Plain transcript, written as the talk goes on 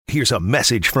Here's a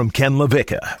message from Ken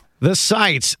LaVicka. The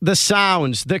sights, the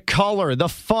sounds, the color, the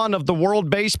fun of the World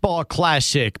Baseball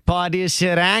Classic. But is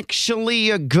it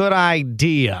actually a good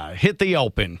idea? Hit the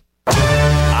open.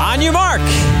 On your mark.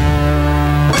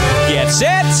 Get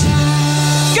set.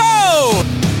 Go!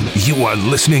 You are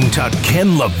listening to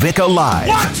Ken LaVicka Live.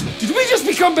 What? Did we just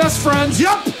become best friends?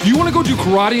 Yup. You want to go do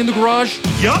karate in the garage?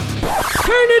 Yup.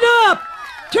 Turn it up!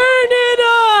 Turn it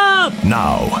up!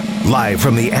 Now, live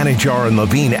from the Anajar and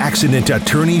Levine Accident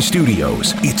Attorney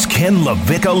Studios, it's Ken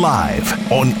LaVicka Live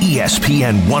on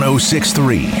ESPN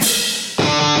 106.3.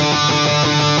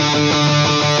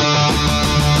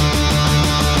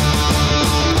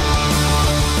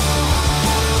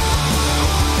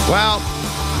 Well,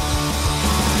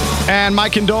 and my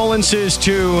condolences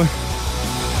to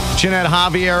Jeanette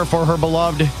Javier for her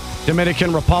beloved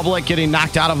Dominican Republic getting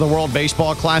knocked out of the World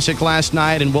Baseball Classic last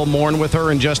night, and we'll mourn with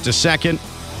her in just a second.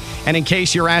 And in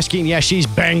case you're asking, yeah, she's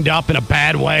banged up in a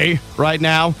bad way right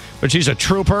now, but she's a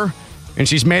trooper, and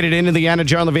she's made it into the Anna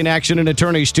John Levine Accident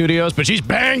Attorney Studios, but she's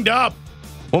banged up.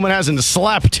 Woman hasn't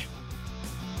slept.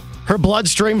 Her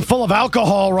bloodstream full of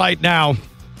alcohol right now.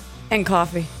 And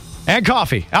coffee. And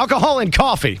coffee. Alcohol and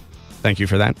coffee. Thank you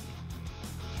for that.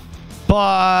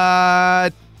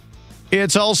 But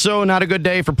it's also not a good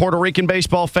day for Puerto Rican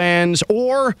baseball fans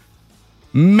or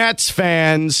Mets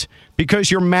fans because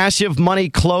your massive money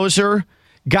closer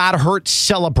got hurt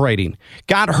celebrating,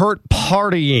 got hurt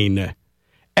partying.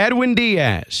 Edwin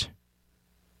Diaz,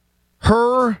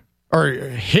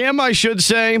 him, I should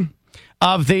say,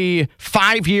 of the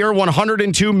 5-year,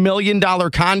 $102 million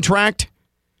contract,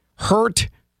 hurt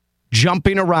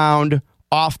jumping around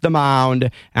off the mound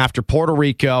after Puerto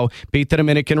Rico beat the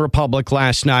Dominican Republic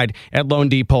last night at Lone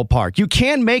Depot Park. You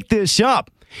can't make this up.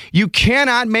 You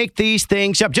cannot make these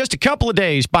things up. Just a couple of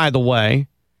days, by the way,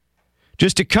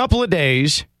 just a couple of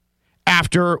days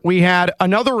after we had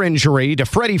another injury to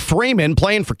Freddie Freeman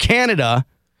playing for Canada,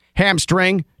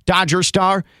 hamstring, Dodger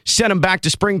star, sent him back to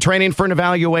spring training for an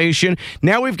evaluation.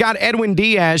 Now we've got Edwin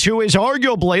Diaz, who is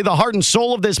arguably the heart and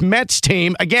soul of this Mets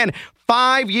team. Again,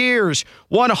 5 years,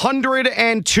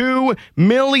 $102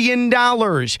 million.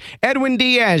 Edwin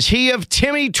Diaz, he of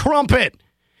Timmy Trumpet.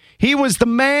 He was the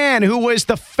man who was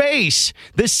the face,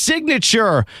 the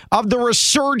signature of the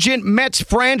resurgent Mets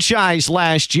franchise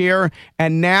last year.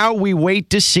 And now we wait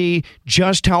to see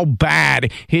just how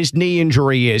bad his knee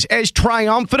injury is. As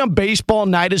triumphant a baseball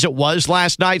night as it was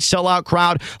last night, sellout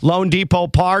crowd, Lone Depot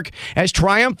Park, as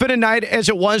triumphant a night as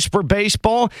it was for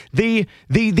baseball, the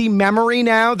memory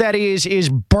now that is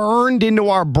burned into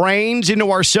our brains, into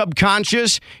our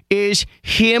subconscious, is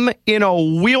him in a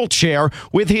wheelchair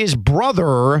with his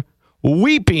brother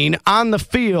weeping on the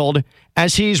field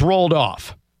as he's rolled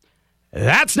off.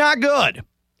 That's not good.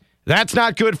 That's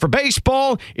not good for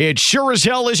baseball. It sure as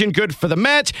hell isn't good for the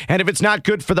Mets. And if it's not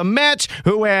good for the Mets,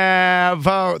 who have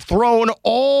thrown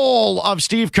all of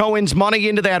Steve Cohen's money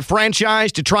into that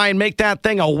franchise to try and make that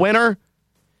thing a winner,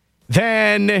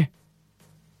 then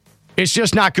it's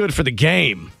just not good for the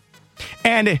game.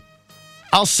 And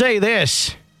I'll say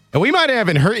this. And we might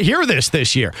even hear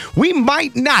this year. We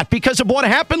might not, because of what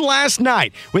happened last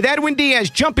night with Edwin Diaz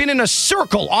jumping in a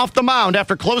circle off the mound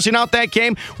after closing out that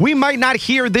game. We might not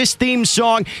hear this theme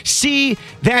song, see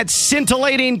that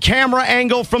scintillating camera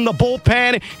angle from the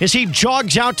bullpen as he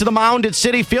jogs out to the mound at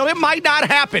Citi Field. It might not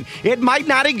happen. It might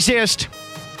not exist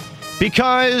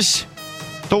because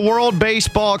the World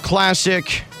Baseball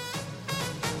Classic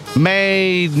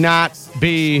may not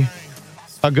be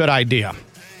a good idea.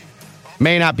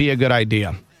 May not be a good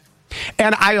idea.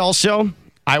 And I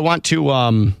want to,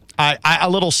 a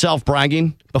little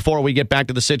self-bragging before we get back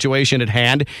to the situation at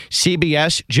hand.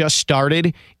 CBS just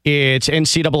started its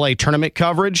NCAA tournament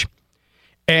coverage,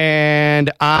 and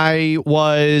I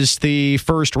was the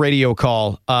first radio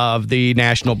call of the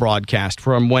national broadcast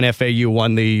from when FAU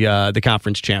won the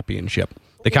conference championship,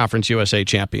 the Conference USA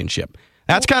championship.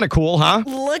 That's kind of cool, huh?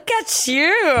 Look at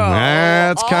you.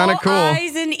 That's kind of cool. All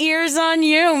eyes and ears on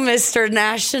you, Mr.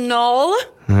 National.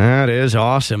 That is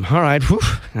awesome. All right. Whew.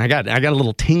 I got a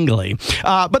little tingly.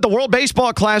 But the World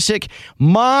Baseball Classic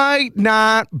might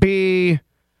not be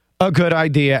a good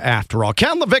idea after all.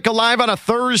 Ken LaVicka Live on a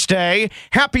Thursday.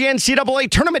 Happy NCAA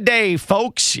Tournament Day,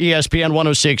 folks. ESPN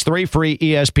 106.3, free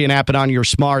ESPN app and on your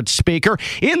smart speaker.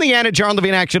 In the Anna John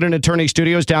Levine Accident Attorney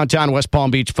Studios, downtown West Palm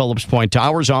Beach, Phillips Point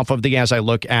Towers. Off of the, as I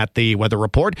look at the weather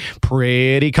report,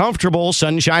 pretty comfortable,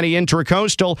 sunshiny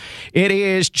intracoastal. It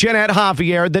is Jeanette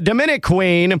Javier, the Dominic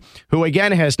Queen, who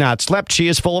again has not slept. She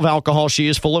is full of alcohol. She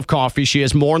is full of coffee. She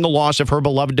has mourned the loss of her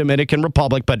beloved Dominican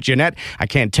Republic. But Jeanette, I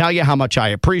can't tell you how much I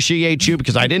appreciate appreciate you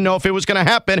because I didn't know if it was going to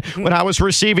happen when I was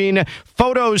receiving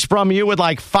photos from you at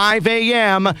like 5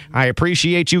 a.m. I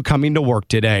appreciate you coming to work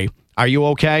today. Are you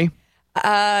okay?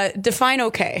 Define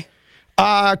okay.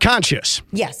 Conscious.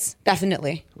 Yes,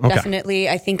 definitely. Okay. Definitely.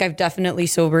 I think I've definitely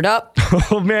sobered up.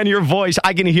 Oh, man, your voice.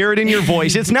 I can hear it in your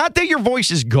voice. It's not that your voice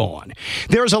is gone.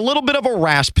 There's a little bit of a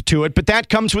rasp to it, but that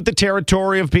comes with the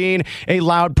territory of being a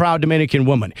loud, proud Dominican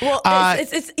woman. Well,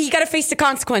 it's you got to face the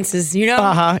consequences, you know?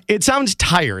 Uh-huh. It sounds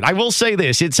tired. I will say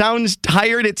this. It sounds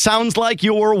tired. It sounds like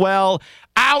you were,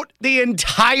 out the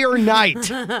entire night,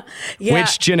 Yeah.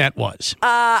 which Jeanette was.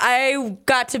 I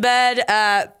got to bed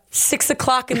at 6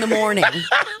 o'clock in the morning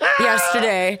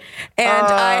yesterday, and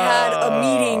I had a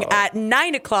meeting at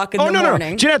 9 o'clock in the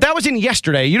morning. No. Jeanette, that was in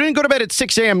yesterday. You didn't go to bed at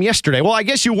 6 a.m. yesterday. Well, I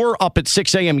guess you were up at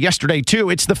 6 a.m. yesterday, too.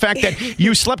 It's the fact that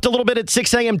you slept a little bit at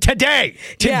 6 a.m. today.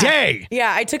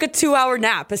 Yeah, I took a 2-hour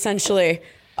nap, essentially.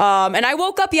 And I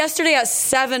woke up yesterday at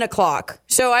 7 o'clock.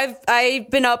 So I've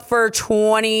been up for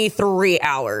 23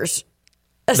 hours,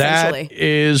 essentially. That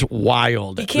is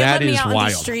wild. You can't let me out in the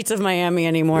streets of Miami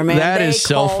anymore, man. That is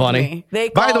so funny.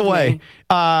 By the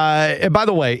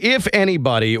way, if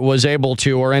anybody was able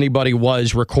to, or anybody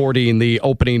was recording the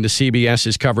opening to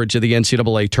CBS's coverage of the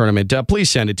NCAA tournament, please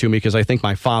send it to me because I think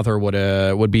my father would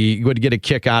get a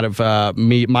kick out of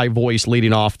my voice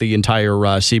leading off the entire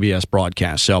CBS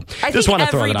broadcast. So I just want to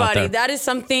throw that out there. That is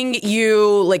something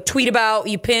you tweet about,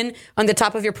 you pin on the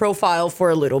top of your profile for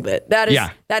a little bit. That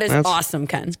is awesome,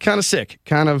 Ken. It's kind of sick.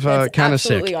 Kind of sick.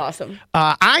 Absolutely awesome.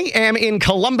 I am in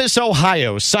Columbus,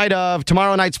 Ohio, site of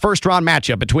tomorrow night's first round matchup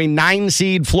between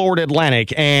 9-seed Florida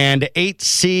Atlantic and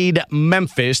 8-seed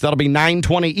Memphis. That'll be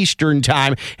 9:20 Eastern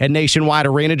time at Nationwide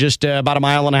Arena, just about a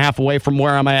mile and a half away from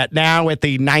where I'm at now at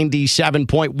the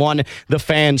 97.1 The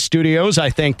Fan Studios.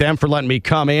 I thank them for letting me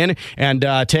come in and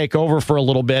take over for a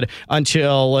little bit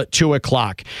until 2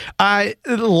 o'clock.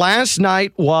 Last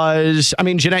night was,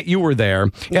 Jeanette, you were there,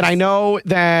 and I know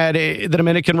that the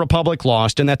Dominican Republic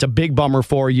lost, and that's a big bummer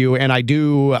for you, and I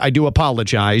do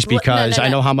apologize because I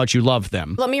know how much you love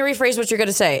them. Let me rephrase what you're going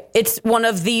to say. It's one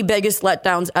of the biggest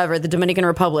letdowns ever. The Dominican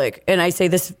Republic, and I say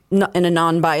this in a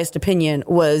non-biased opinion,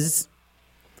 was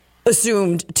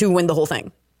assumed to win the whole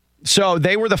thing. So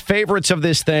they were the favorites of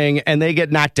this thing, and they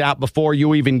get knocked out before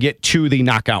you even get to the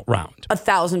knockout round.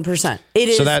 1,000%. It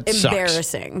is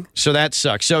embarrassing. So that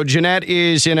sucks. So Jeanette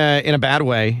is in a bad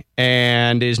way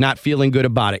and is not feeling good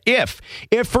about it. If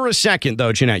for a second,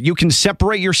 though, Jeanette, you can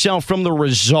separate yourself from the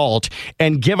result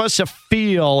and give us a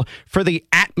feel for the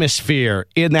atmosphere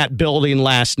in that building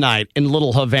last night in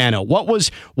Little Havana. What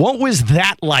was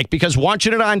that like? Because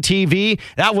watching it on TV,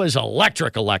 that was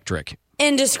electric.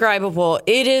 Indescribable.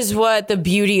 It is what the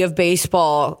beauty of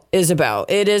baseball is about.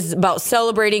 It is about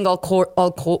celebrating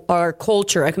our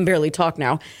culture. I can barely talk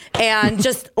now. And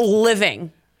just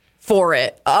living for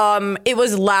it. It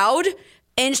was loud.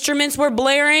 Instruments were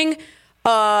blaring.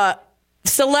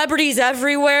 Celebrities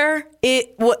everywhere.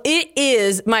 It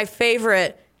is my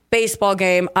favorite baseball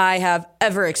game I have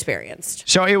ever experienced.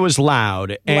 So it was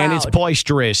loud and it's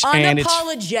boisterous and it's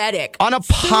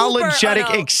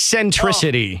unapologetic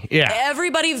eccentricity. Yeah.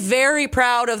 Everybody very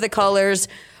proud of the colors.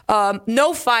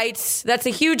 No fights. That's a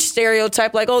huge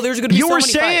stereotype. Like, there's going to be so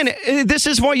many fights. This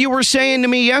is what you were saying to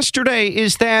me yesterday,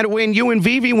 is that when you and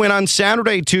Vivi went on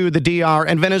Saturday to the DR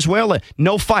and Venezuela,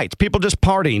 no fights. People just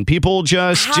partying. People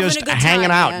just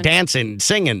hanging out, man. Dancing,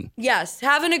 singing. Yes,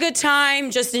 having a good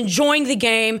time, just enjoying the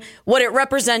game, what it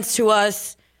represents to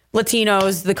us,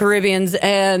 Latinos, the Caribbeans,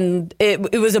 and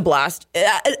it was a blast.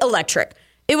 Electric.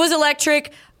 It was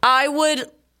electric. I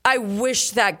wish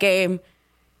that game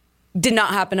did not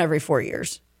happen every 4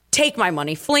 years. Take my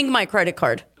money. Fling my credit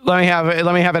card. Let me have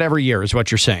it every year is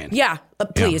what you're saying. Yeah,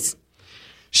 please. Yeah.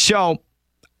 So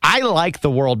I like the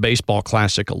World Baseball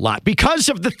Classic a lot because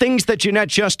of the things that Jeanette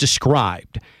just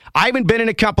described. I haven't been in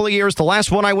a couple of years. The last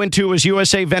one I went to was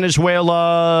USA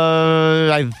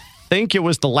Venezuela. I think it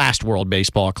was the last World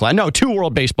Baseball Classic. No, 2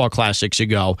 World Baseball Classics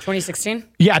ago. 2016?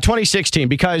 Yeah, 2016,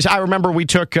 because I remember we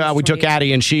took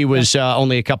Addie, and she was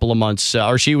only a couple of months,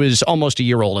 or she was almost a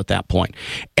year old at that point.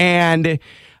 And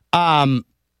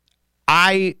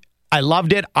I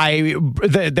loved it.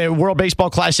 The World Baseball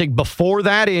Classic before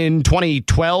that in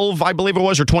 2012, I believe it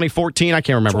was, or 2014. I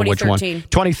can't remember which one.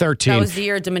 2013. That was the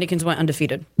year Dominicans went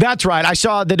undefeated. That's right. I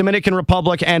saw the Dominican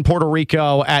Republic and Puerto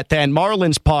Rico at then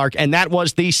Marlins Park, and that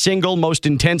was the single most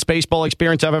intense baseball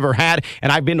experience I've ever had, and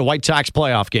I've been to White Sox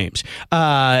playoff games.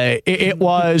 It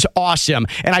was awesome.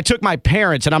 And I took my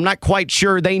parents, and I'm not quite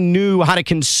sure they knew how to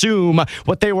consume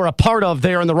what they were a part of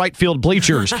there in the right field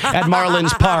bleachers at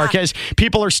Marlins Park, as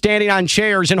people are standing standing on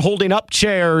chairs and holding up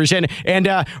chairs, and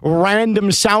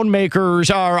random sound makers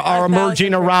are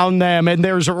emerging around them, and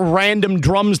there's random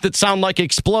drums that sound like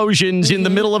explosions in the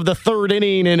middle of the third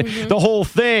inning, and the whole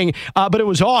thing. But it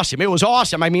was awesome. It was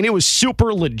awesome. I mean, it was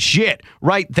super legit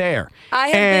right there. I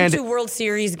have been to a World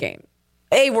Series game.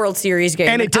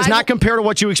 And it does not compare to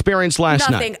what you experienced last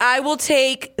night. Nothing. I will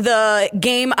take the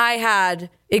game I had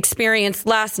experienced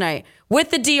last night with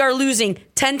the DR losing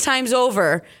 10 times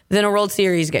over than a World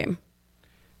Series game.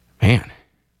 Man.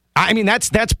 I mean, that's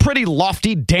pretty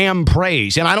lofty damn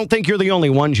praise. And I don't think you're the only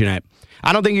one, Jeanette.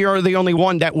 I don't think you're the only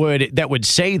one that would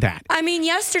say that. I mean,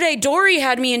 yesterday, Dory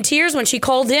had me in tears when she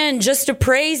called in just to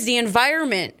praise the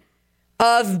environment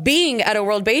of being at a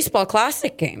World Baseball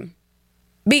Classic game.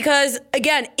 Because,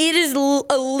 again, it is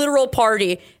a literal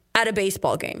party at a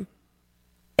baseball game.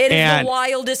 It is the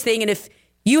wildest thing. And if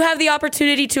you have the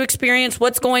opportunity to experience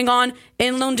what's going on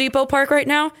in Lone Depot Park right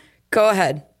now, go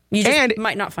ahead. You just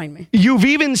might not find me. You've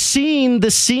even seen the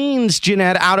scenes,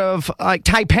 Jeanette, out of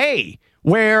Taipei,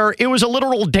 where it was a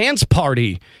literal dance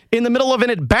party in the middle of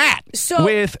an at-bat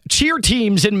with cheer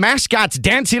teams and mascots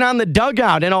dancing on the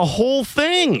dugout and a whole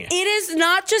thing. It is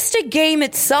not just a game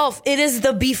itself. It is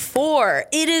the before.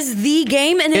 It is the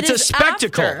game, and it's a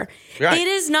spectacle. After. Right. It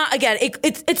is not, again,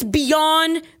 it's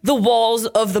beyond the walls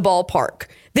of the ballpark.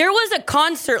 There was a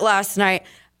concert last night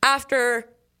after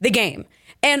the game.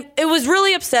 And it was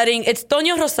really upsetting. It's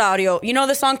Toño Rosario. You know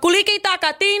the song Kulique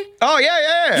Takatin? Oh,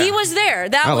 yeah. He was there.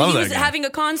 He was having a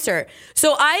concert.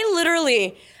 So I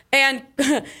literally, and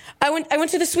I went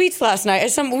to the suites last night.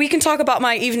 We can talk about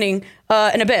my evening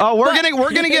in a bit. Oh, we're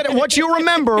gonna get what you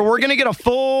remember. We're gonna get a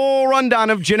full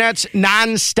rundown of Jeanette's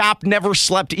nonstop, never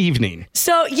slept evening.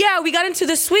 So yeah, we got into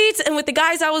the suites, and with the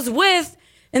guys I was with,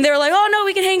 and they were like, "Oh no,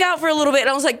 we can hang out for a little bit."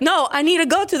 And I was like, "No, I need to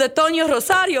go to the Toño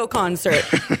Rosario concert."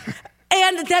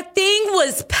 And that thing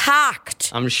was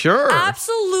packed. I'm sure.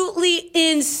 Absolutely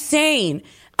insane.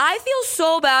 I feel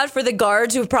so bad for the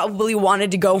guards who probably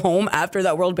wanted to go home after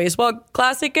that World Baseball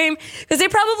Classic game, because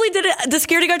the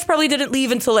security guards probably didn't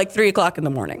leave until like 3 o'clock in the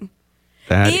morning.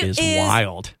 That is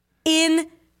wild.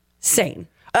 Insane.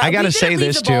 I got to say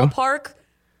this too. Ballpark.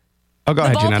 Oh, go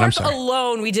ahead, Jeanette. I'm sorry. The ballpark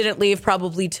alone, we didn't leave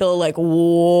probably till like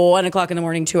 1 o'clock in the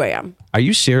morning, 2 a.m. Are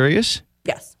you serious?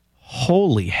 Yes.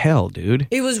 Holy hell, dude.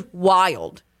 It was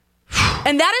wild.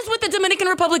 And that is with the Dominican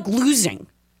Republic losing.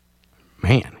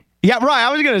 Man. Yeah, right.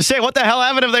 I was going to say, what the hell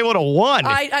happened if they would have won?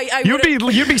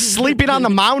 You'd be sleeping on the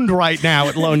mound right now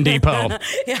at Lone Depot.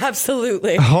 Yeah,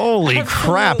 absolutely. Holy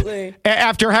crap.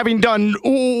 After having done,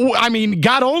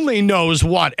 God only knows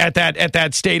what at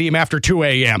that stadium after 2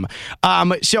 a.m.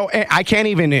 So I can't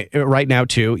even, right now,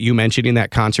 too, you mentioning that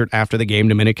concert after the game,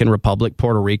 Dominican Republic,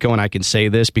 Puerto Rico, and I can say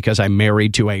this because I'm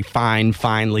married to a fine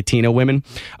Latino woman.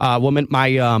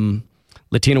 My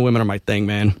Latino women are my thing,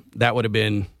 man. That would have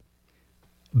been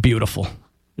beautiful.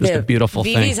 Just a beautiful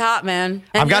thing. Vivi's hot, man.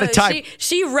 And I've got to type.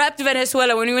 She repped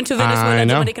Venezuela when we went to Venezuela and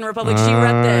Dominican Republic. She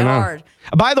repped it hard.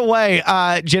 By the way,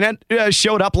 Jeanette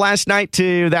showed up last night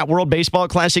to that World Baseball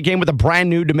Classic game with a brand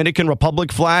new Dominican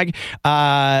Republic flag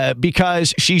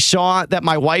because she saw that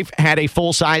my wife had a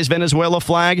full-size Venezuela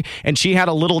flag, and she had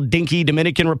a little dinky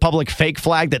Dominican Republic fake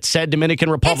flag that said Dominican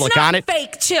Republic on it. It's not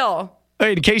fake, chill.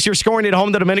 In case you're scoring at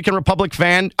home, the Dominican Republic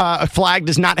flag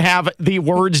does not have the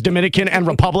words Dominican and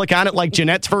Republic on it like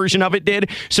Jeanette's version of it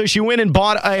did. So she went and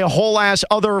bought a whole-ass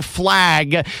other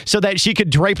flag so that she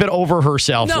could drape it over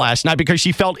herself last night because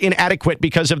she felt inadequate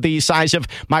because of the size of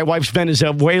my wife's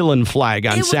Venezuelan flag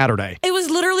on Saturday. It was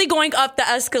literally going up the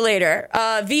escalator.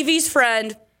 Vivi's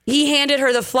friend, he handed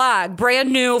her the flag,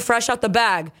 brand new, fresh out the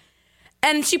bag.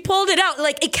 And she pulled it out.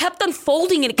 Like, it kept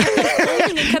unfolding and it kept unfolding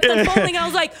and it kept unfolding. And I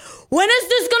was like, when is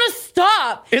this going to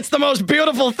stop? It's the most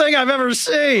beautiful thing I've ever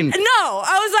seen. No.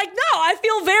 I was like, no, I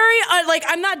feel very, like,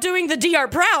 I'm not doing the DR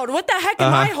proud. What the heck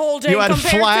am I holding? You had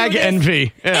flag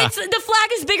envy. Yeah. The flag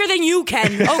is bigger than you,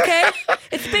 Ken, okay?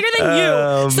 It's bigger than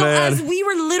you. So man. As we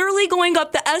were literally going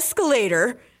up the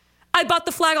escalator, I bought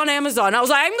the flag on Amazon. I was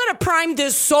like, I'm going to prime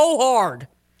this so hard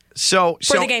for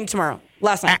the game tomorrow,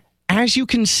 last night. As you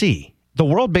can see, the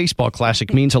World Baseball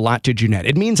Classic means a lot to Jeanette.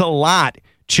 It means a lot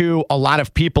to a lot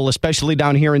of people, especially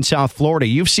down here in South Florida.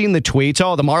 You've seen the tweets.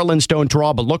 Oh, the Marlins don't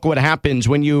draw, but look what happens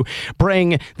when you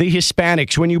bring the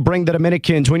Hispanics, when you bring the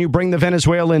Dominicans, when you bring the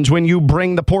Venezuelans, when you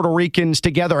bring the Puerto Ricans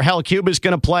together. Hell, Cuba's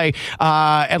going to play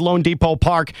at Lone Depot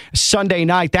Park Sunday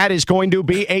night. That is going to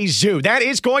be a zoo. That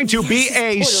is going to be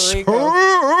a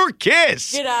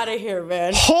circus. Get out of here,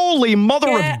 man. Holy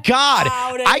mother of God.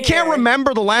 I can't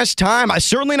remember the last time,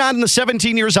 certainly not in the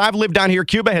 17 years I've lived down here.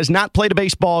 Cuba has not played a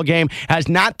baseball game, has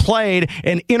not not played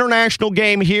an international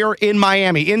game here in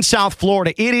Miami, in South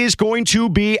Florida. It is going to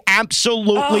be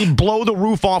absolutely blow the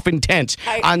roof off intense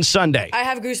on Sunday. I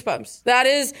have goosebumps. That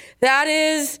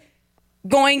is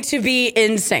going to be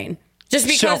insane. Just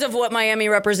because of what Miami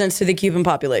represents to the Cuban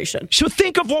population. So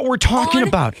think of what we're talking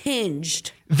about.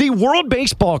 Unhinged. The World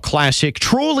Baseball Classic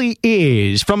truly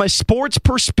is, from a sports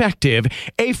perspective,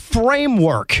 a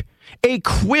framework, a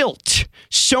quilt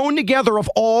sewn together of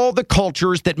all the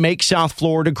cultures that make South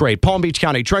Florida great. Palm Beach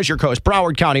County, Treasure Coast,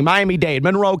 Broward County, Miami-Dade,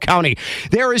 Monroe County.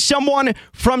 There is someone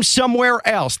from somewhere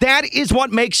else. That is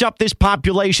what makes up this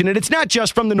population. And it's not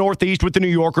just from the Northeast with the New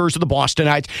Yorkers or the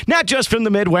Bostonites, not just from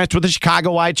the Midwest with the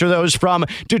Chicagoites or those from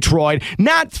Detroit,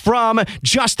 not from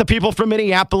just the people from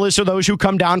Minneapolis or those who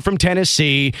come down from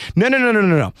Tennessee.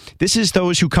 No. This is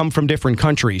those who come from different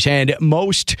countries, and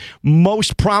most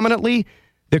prominently,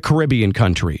 the Caribbean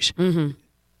countries. Mm-hmm.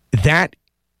 That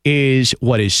is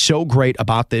what is so great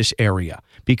about this area,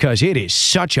 because it is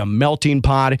such a melting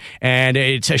pot, and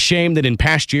it's a shame that in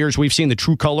past years we've seen the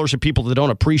true colors of people that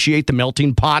don't appreciate the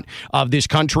melting pot of this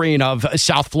country and of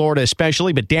South Florida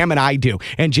especially, but damn it, I do,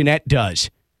 and Jeanette does.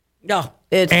 No,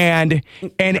 it's and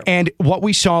what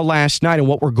we saw last night and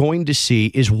what we're going to see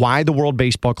is why the World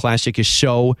Baseball Classic is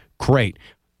so great.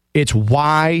 It's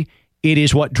why it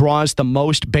is what draws the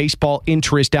most baseball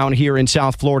interest down here in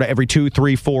South Florida every 2,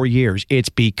 3, 4 years. It's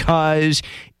because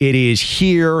it is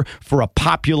here for a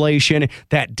population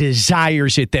that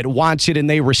desires it, that wants it, and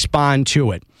they respond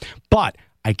to it. But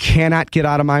I cannot get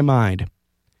out of my mind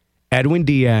Edwin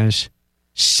Diaz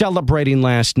celebrating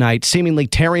last night, seemingly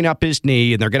tearing up his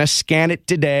knee, and they're going to scan it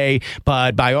today,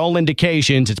 but by all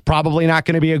indications, it's probably not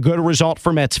going to be a good result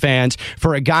for Mets fans.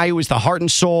 For a guy who was the heart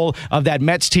and soul of that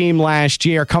Mets team last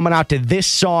year, coming out to this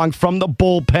song from the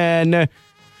bullpen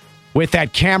with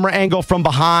that camera angle from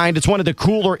behind. It's one of the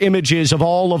cooler images of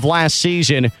all of last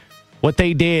season, what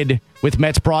they did with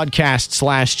Mets broadcasts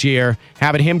last year,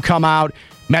 having him come out,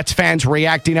 Mets fans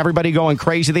reacting, everybody going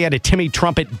crazy. They had a Timmy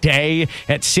Trumpet day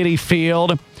at Citi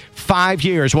Field. 5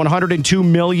 years, $102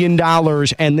 million,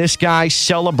 and this guy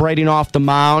celebrating off the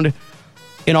mound,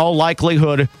 in all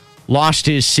likelihood, lost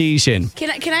his season. Can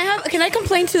I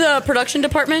complain to the production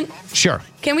department? Sure.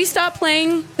 Can we stop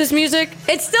playing this music?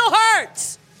 It still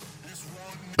hurts.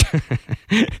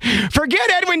 Forget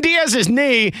Edwin Diaz's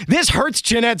knee. This hurts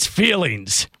Jeanette's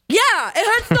feelings. Yeah, it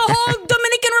hurts the whole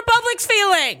Dominican Republic's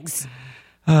feelings.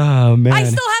 Oh, man. I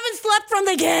still haven't slept from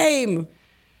the game.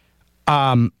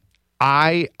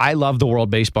 I love the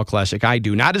World Baseball Classic. I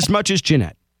do. Not as much as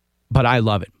Jeanette, but I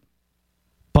love it.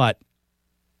 But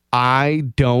I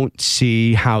don't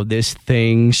see how this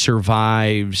thing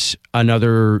survives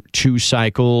another 2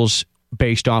 cycles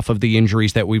based off of the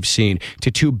injuries that we've seen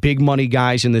to 2 big money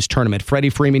guys in this tournament.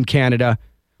 Freddie Freeman, Canada,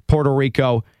 Puerto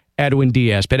Rico, Edwin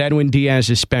Diaz, but Edwin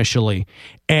Diaz especially.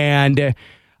 And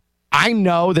I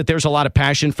know that there's a lot of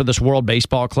passion for this World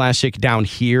Baseball Classic down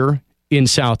here in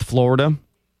South Florida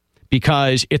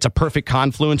because it's a perfect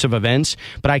confluence of events,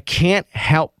 but I can't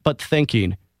help but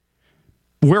thinking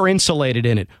we're insulated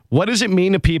in it. What does it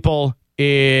mean to people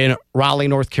in Raleigh,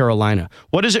 North Carolina?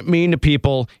 What does it mean to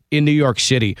people in New York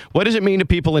City? What does it mean to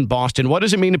people in Boston? What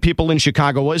does it mean to people in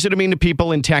Chicago? What does it mean to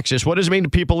people in Texas? What does it mean to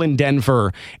people in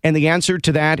Denver? And the answer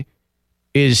to that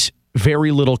is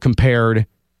very little compared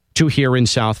to here in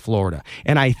South Florida.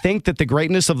 And I think that the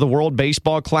greatness of the World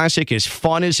Baseball Classic, as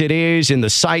fun as it is, in the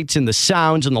sights and the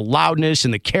sounds and the loudness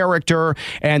and the character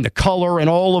and the color and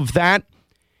all of that,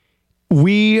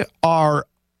 we are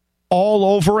all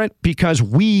over it because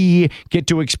we get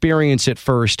to experience it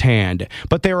firsthand.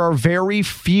 But there are very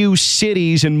few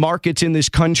cities and markets in this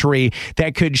country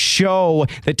that could show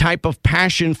the type of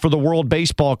passion for the World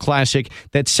Baseball Classic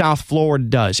that South Florida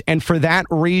does. And for that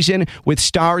reason, with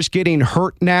stars getting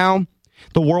hurt now,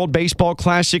 the World Baseball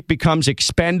Classic becomes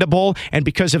expendable, and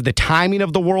because of the timing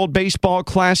of the World Baseball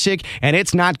Classic, and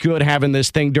it's not good having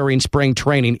this thing during spring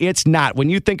training. It's not.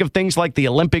 When you think of things like the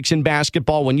Olympics in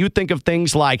basketball, when you think of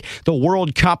things like the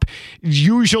World Cup,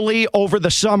 usually over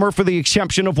the summer, for the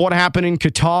exception of what happened in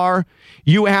Qatar,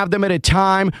 you have them at a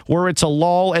time where it's a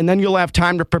lull, and then you'll have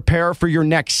time to prepare for your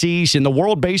next season. The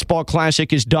World Baseball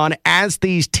Classic is done as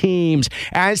these teams,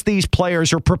 as these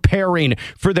players are preparing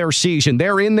for their season.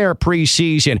 They're in their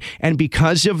preseason, and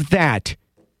because of that,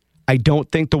 I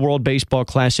don't think the World Baseball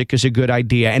Classic is a good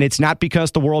idea. And it's not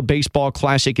because the World Baseball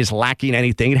Classic is lacking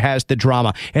anything. It has the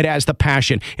drama. It has the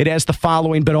passion. It has the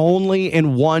following, but only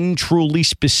in one truly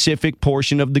specific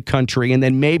portion of the country. And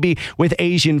then maybe with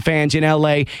Asian fans in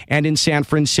LA and in San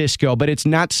Francisco. But it's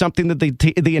not something that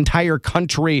the entire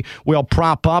country will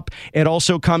prop up. It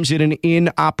also comes at an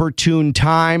inopportune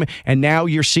time. And now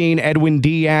you're seeing Edwin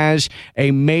Diaz,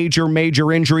 a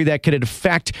major injury that could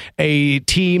affect a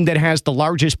team that has the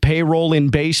largest payroll in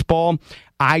baseball.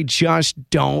 I just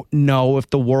don't know if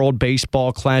the World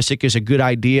Baseball Classic is a good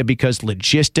idea because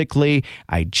logistically,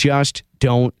 I just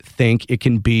don't think it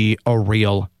can be a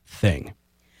real thing.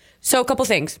 So a couple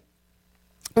things.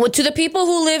 Well, to the people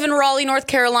who live in Raleigh, North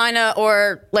Carolina,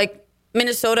 or like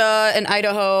Minnesota and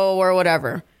Idaho or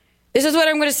whatever, this is what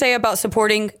I'm going to say about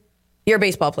supporting your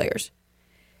baseball players.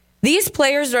 These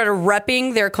players that are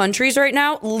repping their countries right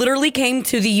now literally came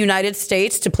to the United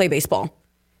States to play baseball.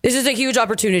 This is a huge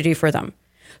opportunity for them.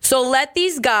 So let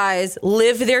these guys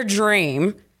live their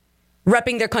dream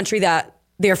repping their country that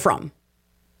they're from.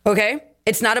 Okay?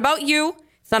 It's not about you.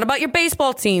 It's not about your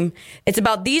baseball team. It's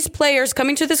about these players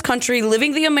coming to this country,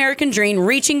 living the American dream,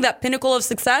 reaching that pinnacle of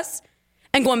success,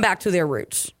 and going back to their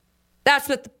roots. That's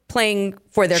what playing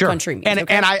for their country means. And,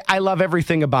 okay? and I love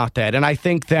everything about that. And I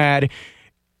think that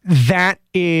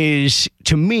is,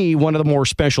 to me, one of the more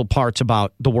special parts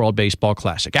about the World Baseball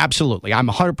Classic. Absolutely. I'm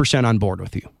 100% on board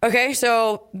with you. Okay,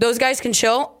 so those guys can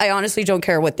chill. I honestly don't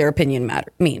care what their opinion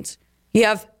means. You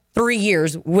have 3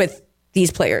 years with these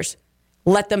players.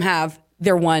 Let them have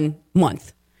their 1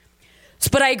 month.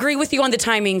 But I agree with you on the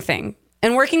timing thing.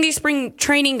 And working these spring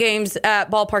training games at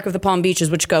Ballpark of the Palm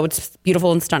Beaches, which it's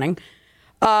beautiful and stunning.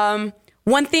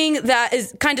 One thing that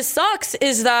is kind of sucks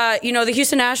is that, the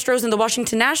Houston Astros and the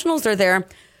Washington Nationals are there.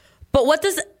 But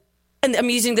and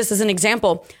I'm using this as an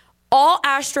example, all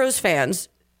Astros fans,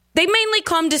 they mainly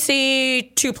come to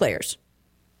see 2 players,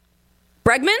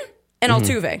 Bregman and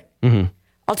Altuve. Mm-hmm.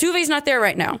 Altuve's not there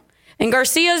right now. And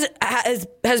Garcia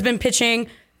has been pitching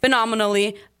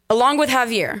phenomenally, along with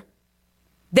Javier.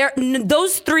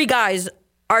 Those 3 guys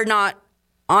are not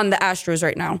on the Astros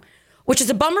right now, which is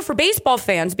a bummer for baseball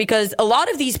fans because a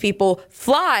lot of these people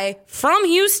fly from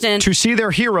Houston to see their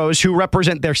heroes who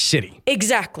represent their city.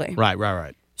 Exactly.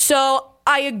 Right. So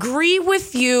I agree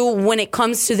with you when it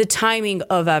comes to the timing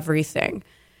of everything.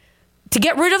 To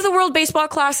get rid of the World Baseball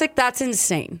Classic, that's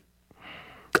insane.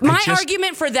 My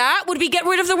argument for that would be get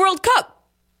rid of the World Cup.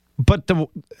 But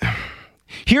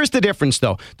here's the difference,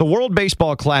 though. The World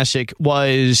Baseball Classic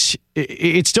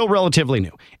it's still relatively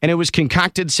new. And it was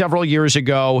concocted several years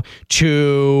ago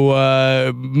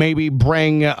to maybe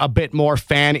bring a bit more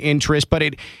fan interest. But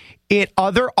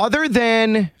other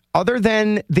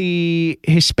than the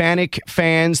Hispanic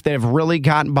fans that have really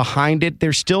gotten behind it,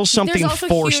 there's still something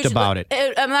forced about it.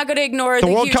 I'm not going to ignore the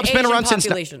World huge Cup's Asian been around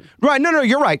population. Since right. No,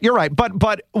 you're right.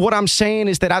 But what I'm saying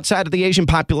is that outside of the Asian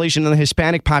population and the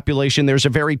Hispanic population, there's a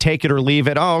very take it or leave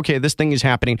it. Oh, okay, this thing is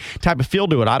happening type of feel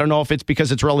to it. I don't know if it's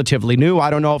because it's relatively new. I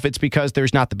don't know if it's because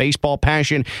there's not the baseball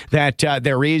passion that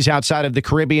there is outside of the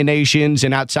Caribbean nations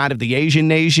and outside of the Asian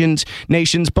nations.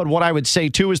 But what I would say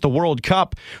too is the World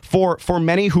Cup for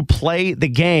many who play the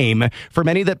game, for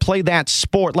many that play that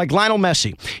sport, like Lionel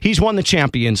Messi, he's won the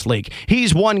Champions League.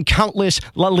 He's won countless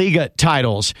La Liga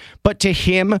titles. But to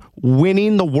him,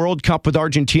 winning the World Cup with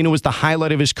Argentina was the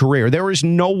highlight of his career. There is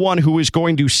no one who is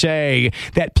going to say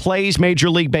that plays Major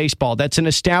League Baseball, that's an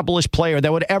established player,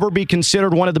 that would ever be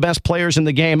considered one of the best players in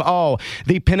the game. Oh,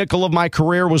 the pinnacle of my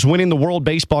career was winning the World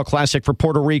Baseball Classic for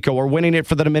Puerto Rico, or winning it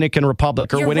for the Dominican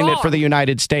Republic, or You're winning wrong. it for the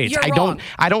United States. You're I wrong.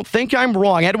 don't think I'm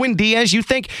wrong. Edwin Diaz, you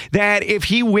think that if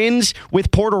he wins with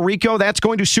Puerto Rico, that's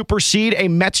going to supersede a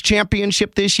Mets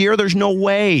championship this year? There's no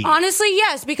way. Honestly,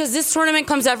 yes, because this tournament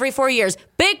comes every 4 years.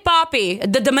 Big Papi,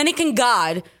 the Dominican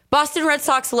god, Boston Red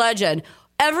Sox legend,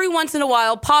 every once in a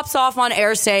while pops off on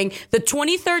air saying the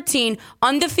 2013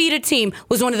 undefeated team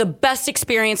was one of the best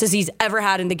experiences he's ever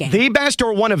had in the game. The best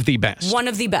or one of the best? One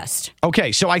of the best.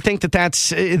 Okay, so I think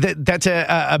that's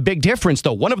a big difference,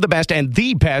 though. One of the best and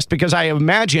the best, because I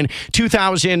imagine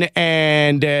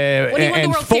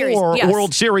 2004 Yes.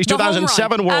 World Series, The home run.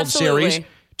 2007 World Absolutely. Series,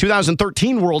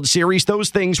 2013 World Series, those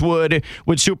things would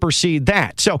supersede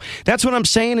that. So that's what I'm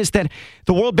saying, is that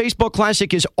the World Baseball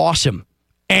Classic is awesome.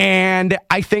 And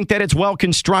I think that it's well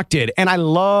constructed. And I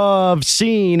love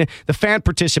seeing the fan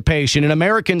participation. And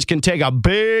Americans can take a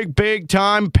big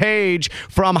time page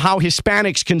from how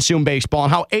Hispanics consume baseball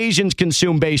and how Asians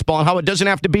consume baseball and how it doesn't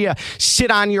have to be a sit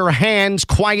on your hands,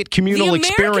 quiet communal The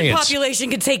American experience.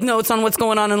 population could take notes on what's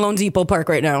going on in Lone Depot Park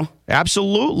right now.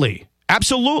 Absolutely.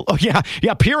 Absolutely. Oh, yeah,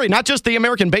 period. Not just the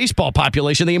American baseball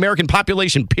population, the American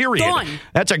population, period. Gone.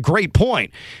 That's a great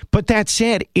point. But that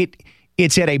said,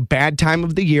 it's at a bad time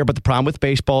of the year, but the problem with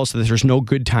baseball is that there's no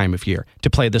good time of year to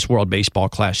play this World Baseball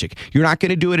Classic. You're not going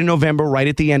to do it in November, right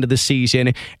at the end of the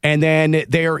season, and then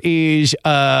there is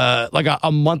like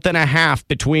a month and a half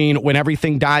between when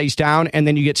everything dies down and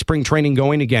then you get spring training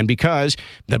going again because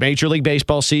the Major League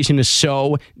Baseball season is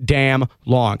so damn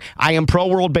long. I am pro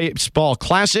World Baseball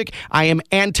Classic. I am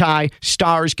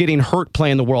anti-stars getting hurt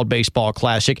playing the World Baseball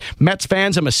Classic. Mets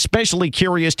fans, I'm especially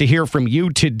curious to hear from you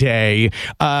today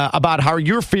about how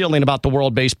you're feeling about the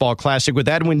World Baseball Classic with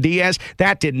Edwin Diaz.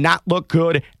 That did not look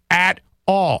good at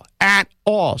all.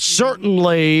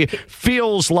 Certainly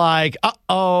feels like,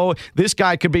 this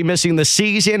guy could be missing the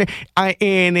season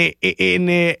in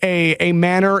a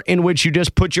manner in which you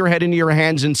just put your head into your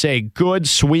hands and say, good,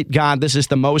 sweet God, this is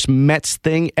the most Mets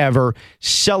thing ever,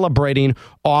 celebrating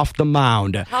off the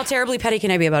mound. How terribly petty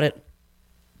can I be about it?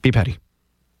 Be petty.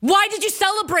 Why did you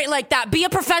celebrate like that? Be a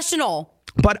professional.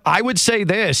 But I would say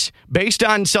this, based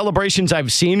on celebrations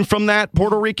I've seen from that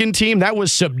Puerto Rican team, that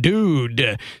was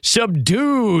subdued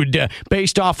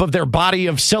based off of their body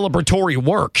of celebratory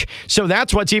work. So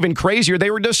that's what's even crazier.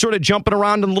 They were just sort of jumping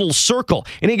around in a little circle,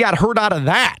 and he got hurt out of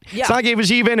that. Yeah. It's not like it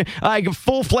was even like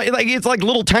full play. Like it's like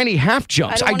little tiny half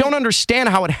jumps. I don't understand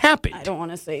how it happened. I don't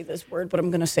want to say this word, but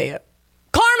I'm going to say it.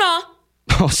 Karma.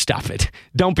 Oh, stop it.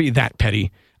 Don't be that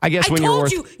petty. I guess when you're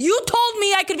worth. You told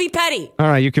me I could be petty. All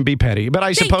right, you can be petty, but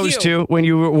I suppose too when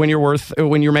you're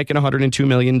making $102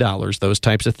 million, those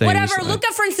types of things. Whatever. Look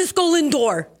at Francisco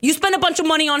Lindor. You spent a bunch of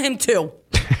money on him too.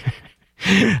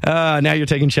 Now you're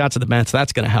taking shots at the Mets.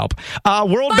 That's going to help.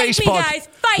 World Baseball, me, guys.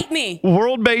 Fight me.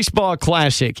 World Baseball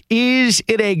Classic. Is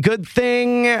it a good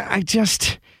thing? I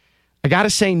got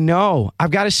to say no. I've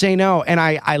got to say no. And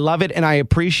I love it and I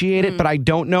appreciate it, but I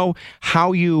don't know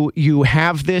how you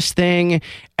have this thing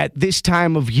at this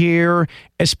time of year,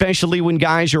 especially when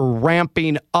guys are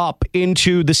ramping up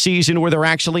into the season where they're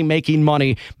actually making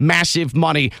money, massive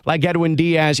money, like Edwin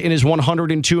Diaz in his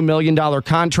 $102 million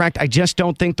contract. I just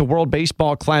don't think the World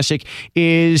Baseball Classic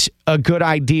is a good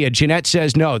idea. Jeanette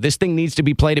says, no, this thing needs to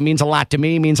be played. It means a lot to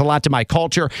me, means a lot to my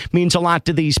culture, means a lot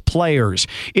to these players.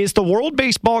 Is the World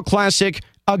Baseball Classic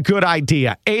a good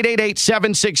idea?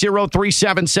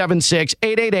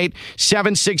 888-760-3776.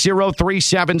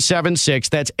 888-760-3776.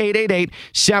 That's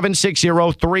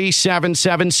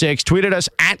 888-760-3776. Tweet at us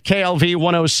at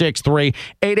KLV1063.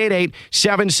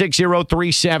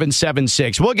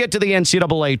 888-760-3776. We'll get to the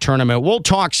NCAA tournament. We'll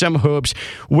talk some hoops.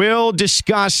 We'll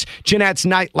discuss Jeanette's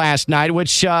night last night,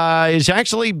 which is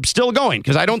actually still going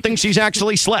because I don't think she's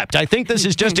actually slept. I think this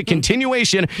is just a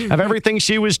continuation of everything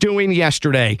she was doing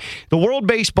yesterday. The World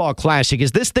Baseball Classic.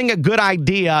 Is this thing a good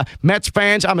idea? Mets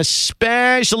fans, I'm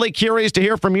especially curious to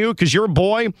hear from you because your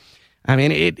boy, I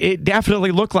mean, it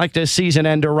definitely looked like the season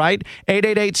ender, right?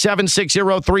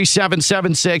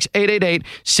 888-760-3776.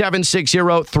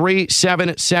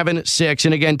 888-760-3776.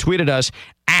 And again, tweeted us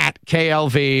at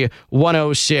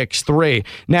KLV1063.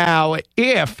 Now,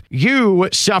 if you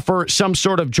suffer some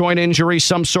sort of joint injury,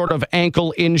 some sort of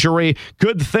ankle injury,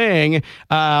 good thing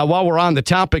while we're on the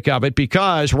topic of it,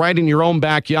 because right in your own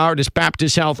backyard is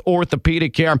Baptist Health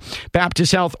Orthopedic Care.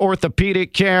 Baptist Health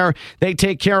Orthopedic Care, they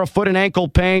take care of foot and ankle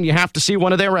pain. You have to see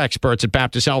one of their experts at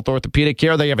Baptist Health Orthopedic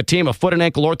Care. They have a team of foot and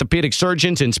ankle orthopedic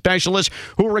surgeons and specialists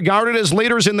who are regarded as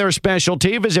leaders in their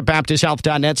specialty. Visit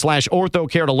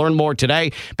baptisthealth.net/orthocare to learn more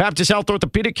today. Baptist Health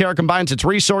Orthopedic Care combines its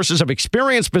resources of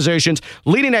experienced physicians,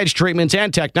 leading-edge treatments,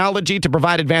 and technology to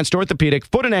provide advanced orthopedic,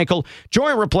 foot and ankle,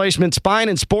 joint replacement, spine,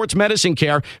 and sports medicine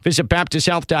care. Visit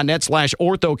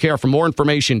baptisthealth.net/orthocare for more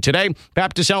information today.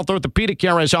 Baptist Health Orthopedic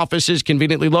Care has offices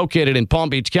conveniently located in Palm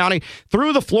Beach County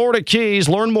through the Florida Keys.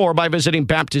 Learn more by visiting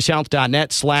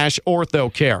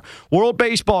baptisthealth.net/orthocare. World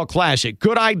Baseball Classic,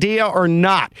 good idea or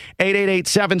not?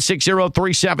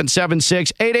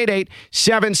 888-760-3776.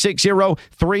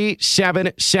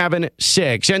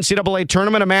 888-760-3776. NCAA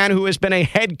tournament, a man who has been a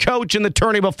head coach in the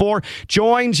tourney before,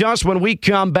 joins us when we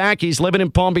come back. He's living in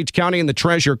Palm Beach County in the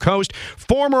Treasure Coast.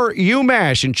 Former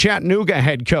UMass and Chattanooga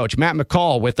head coach Matt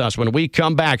McCall with us when we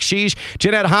come back. She's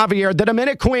Jeanette Javier, the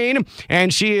Dominican Queen,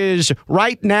 and she is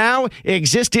right now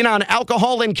existing on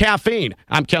alcohol and caffeine.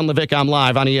 I'm Ken Levick. I'm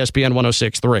live on ESPN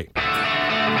 106.3.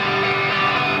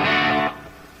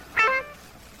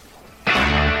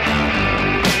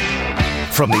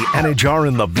 From the Anajar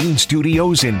and Levine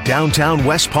Studios in downtown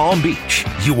West Palm Beach,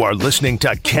 you are listening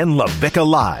to Ken LaVicka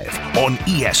Live on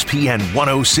ESPN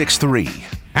 106.3.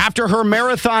 After her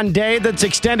marathon day that's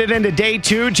extended into day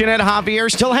two, Jeanette Javier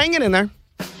still hanging in there.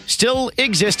 still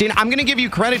existing. I'm going to give you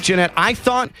credit, Jeanette. I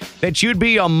thought that you'd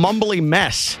be a mumbly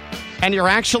mess, and you're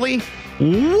actually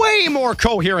way more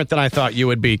coherent than I thought you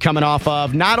would be, coming off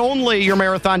of not only your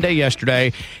marathon day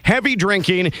yesterday, heavy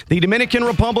drinking, the Dominican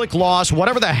Republic loss,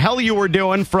 whatever the hell you were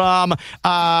doing from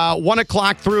 1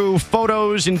 o'clock through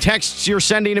photos and texts you're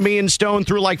sending to me and Stone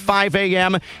through like 5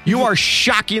 a.m. You are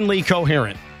shockingly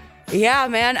coherent. Yeah,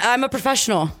 man, I'm a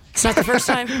professional. It's not the first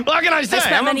time. What can I say? I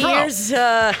spent I'm many a pro. years.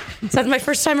 It's not my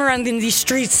first time around in these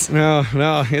streets. No,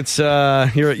 it's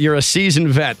you're a seasoned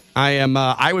vet.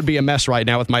 I would be a mess right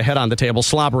now with my head on the table,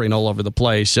 slobbering all over the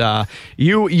place.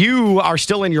 You are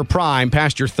still in your prime,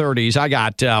 past your 30s. I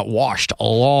got washed a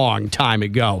long time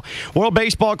ago. World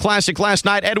Baseball Classic last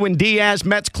night. Edwin Diaz,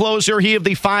 Mets closer. He of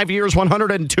the 5 years,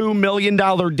 $102 million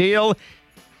deal.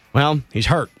 Well, he's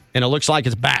hurt, and it looks like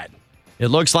it's bad. It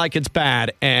looks like it's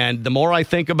bad, and the more I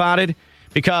think about it,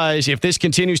 because if this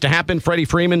continues to happen, Freddie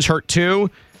Freeman's hurt too,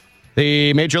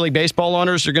 the Major League Baseball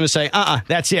owners are going to say,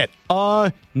 that's it.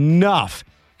 Enough.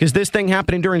 Because this thing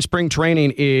happening during spring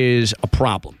training is a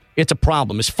problem. It's a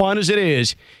problem. As fun as it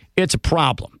is, it's a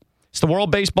problem. Is the World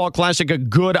Baseball Classic a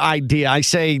good idea? I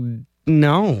say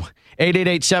no.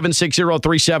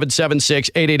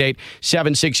 888-760-3776,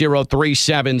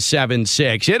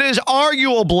 888-760-3776. It is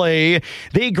arguably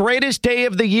the greatest day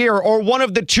of the year, or one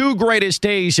of the two greatest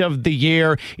days of the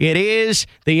year. It is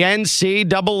the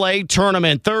NCAA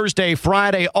tournament. Thursday,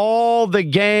 Friday, all the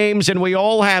games, and we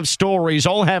all have stories,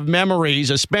 all have memories,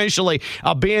 especially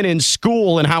being in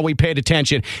school and how we paid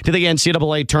attention to the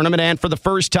NCAA tournament. And for the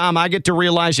first time, I get to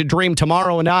realize a dream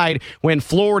tomorrow night when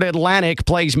Florida Atlantic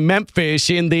plays Memphis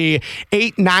in the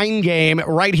 8-9 game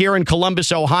right here in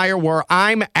Columbus, Ohio, where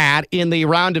I'm at in the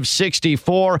round of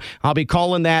 64. I'll be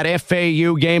calling that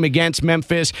FAU game against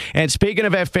Memphis. And speaking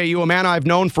of FAU, a man I've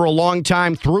known for a long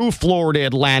time through Florida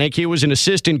Atlantic. He was an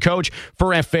assistant coach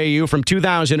for FAU from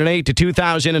 2008 to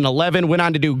 2011. Went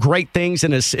on to do great things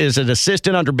as an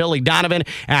assistant under Billy Donovan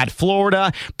at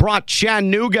Florida. Brought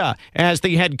Chattanooga as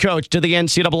the head coach to the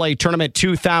NCAA tournament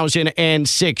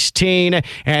 2016.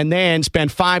 And then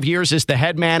spent 5 years as the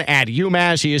head man at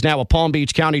UMass. He is now a Palm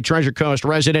Beach County Treasure Coast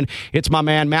resident. It's my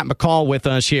man, Matt McCall, with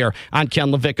us here on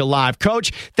Ken LaVicka Live.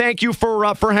 Coach, thank you for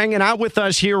hanging out with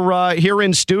us here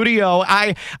in studio.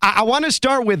 I want to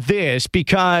start with this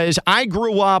because I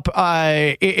grew up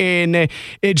in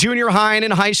junior high and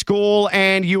in high school,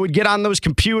 and you would get on those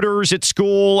computers at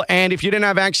school, and if you didn't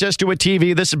have access to a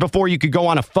TV, this is before you could go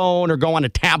on a phone or go on a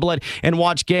tablet and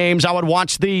watch games. I would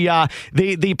watch the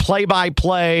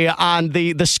play-by-play on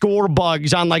the score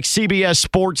bugs on like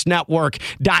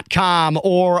CBSSportsNetwork.com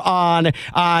or on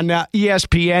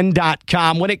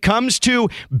ESPN.com. When it comes to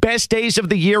best days of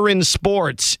the year in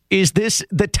sports, is this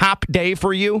the top day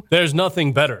for you? There's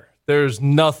nothing better. There's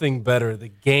nothing better. The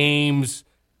games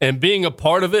and being a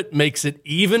part of it makes it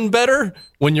even better.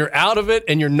 When you're out of it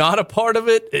and you're not a part of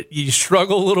it, you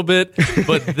struggle a little bit.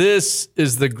 But this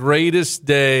is the greatest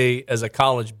day as a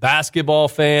college basketball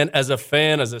fan, as a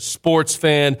sports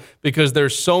fan, because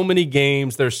there's so many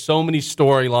games, there's so many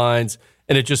storylines,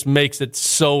 and it just makes it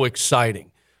so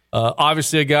exciting.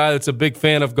 Obviously, a guy that's a big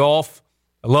fan of golf.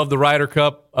 I love the Ryder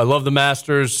Cup. I love the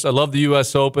Masters. I love the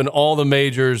U.S. Open, all the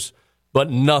majors. But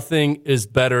nothing is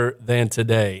better than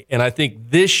today. And I think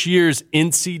this year's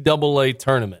NCAA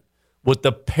tournament, with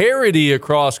the parity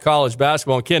across college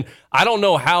basketball, and Ken, I don't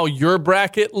know how your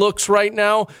bracket looks right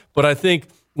now, but I think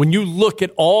when you look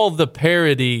at all the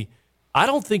parity, I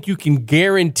don't think you can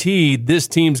guarantee this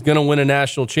team's going to win a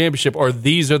national championship or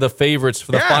these are the favorites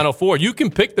for the Final Four. You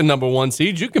can pick the number 1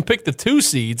 seeds, you can pick the 2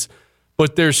 seeds,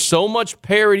 but there's so much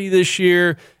parity this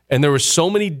year, and there were so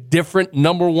many different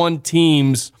number 1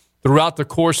 teams throughout the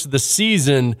course of the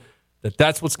season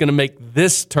that's what's going to make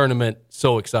this tournament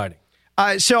so exciting.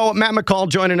 So Matt McCall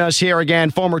joining us here again,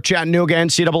 former Chattanooga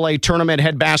NCAA tournament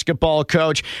head basketball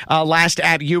coach, last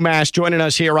at UMass, joining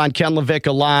us here on Ken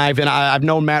LaVicka Live. And I've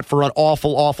known Matt for an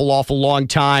awful long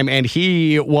time, and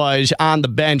he was on the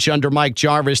bench under Mike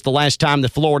Jarvis the last time the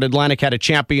Florida Atlantic had a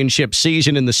championship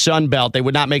season in the Sun Belt. They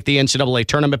would not make the NCAA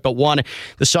tournament, but won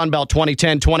the Sun Belt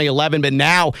 2010, 2011. But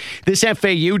now this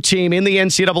FAU team in the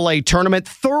NCAA tournament,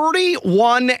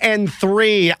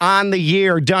 31-3 on the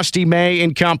year. Dusty May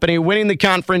and company winning win the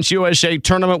Conference USA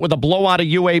tournament with a blowout of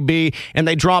UAB, and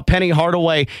they draw Penny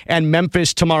Hardaway and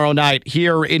Memphis tomorrow night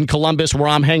here in Columbus, where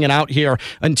I'm hanging out here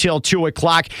until 2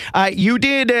 o'clock. You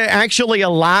did actually a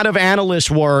lot of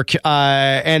analyst work,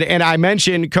 and I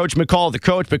mentioned Coach McCall, the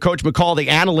coach, but Coach McCall, the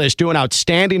analyst, doing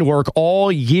outstanding work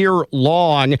all year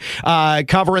long,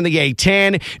 covering the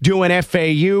A-10, doing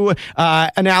FAU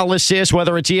analysis,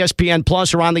 whether it's ESPN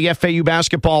Plus or on the FAU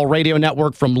Basketball Radio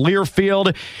Network from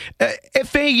Learfield.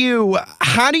 FAU,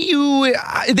 how do you,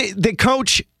 the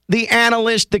coach, the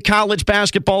analyst, the college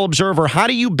basketball observer, how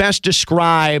do you best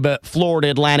describe Florida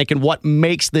Atlantic and what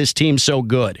makes this team so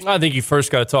good? I think you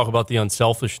first got to talk about the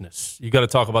unselfishness. You got to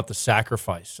talk about the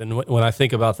sacrifice. And when I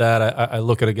think about that, I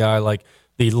look at a guy like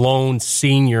the lone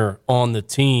senior on the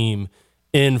team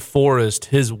in Forrest,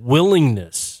 his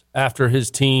willingness after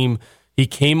his team, he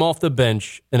came off the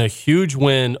bench in a huge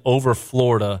win over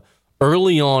Florida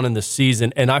early on in the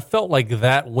season, and I felt like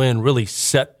that win really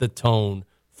set the tone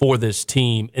for this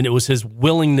team, and it was his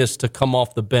willingness to come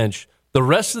off the bench the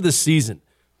rest of the season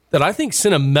that I think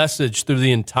sent a message through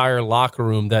the entire locker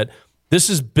room that this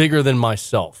is bigger than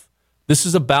myself. This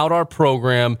is about our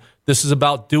program. This is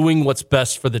about doing what's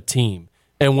best for the team.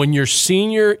 And when your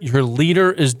senior, your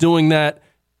leader is doing that,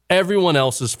 everyone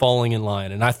else is falling in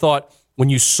line. And I thought when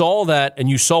you saw that and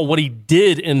you saw what he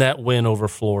did in that win over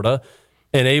Florida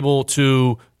and able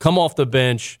to come off the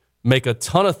bench, make a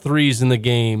ton of threes in the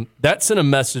game, that sent a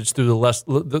message through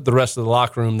the rest of the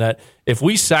locker room that if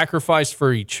we sacrifice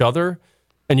for each other,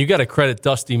 and you got to credit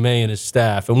Dusty May and his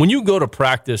staff, and when you go to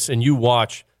practice and you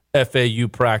watch FAU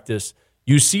practice,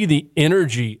 you see the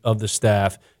energy of the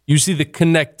staff, you see the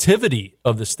connectivity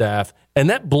of the staff, and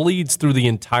that bleeds through the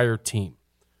entire team.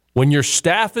 When your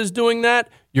staff is doing that,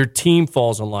 your team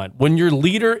falls in line. When your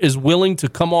leader is willing to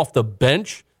come off the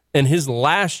bench in his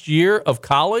last year of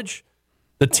college,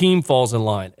 the team falls in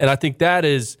line. And I think that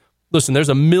is, listen, there's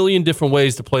a million different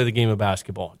ways to play the game of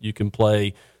basketball. You can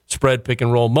play spread, pick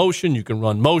and roll motion, you can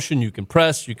run motion, you can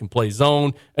press, you can play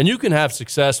zone, and you can have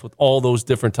success with all those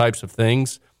different types of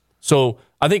things. So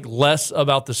I think less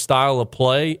about the style of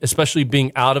play, especially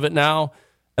being out of it now,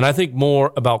 and I think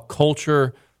more about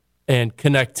culture and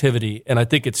connectivity. And I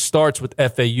think it starts with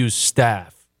FAU's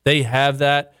staff. They have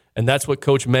that, and that's what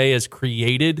Coach May has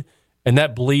created. And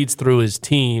that bleeds through his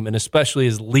team and especially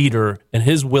his leader and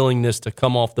his willingness to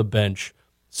come off the bench,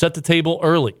 set the table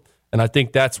early. And I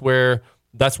think that's why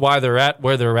they're at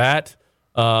where they're at.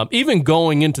 Even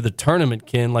going into the tournament,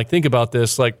 Ken, like think about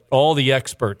this, like all the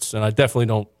experts, and I definitely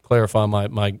don't clarify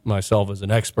myself as an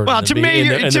expert. Well, to me,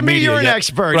 you're an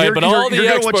expert. Right, but all the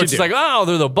experts, it's like, oh,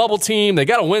 they're the bubble team. They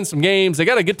got to win some games. They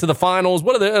got to get to the finals.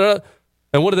 What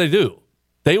do they do?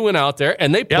 They went out there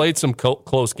and they played some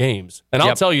close games. And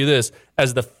I'll tell you this,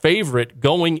 as the favorite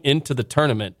going into the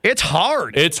tournament, it's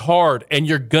hard. It's hard, and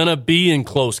you're going to be in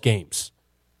close games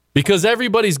because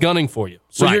everybody's gunning for you.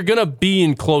 So you're going to be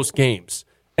in close games.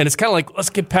 And it's kind of like, let's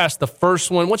get past the first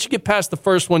one. Once you get past the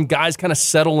first one, guys kind of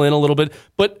settle in a little bit.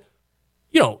 But,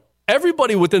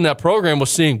 everybody within that program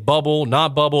was seeing bubble,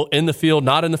 not bubble, in the field,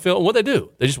 not in the field. And what they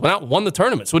do? They just went out and won the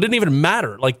tournament. So it didn't even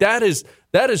matter. Like that is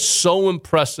so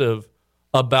impressive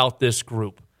about this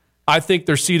group. I think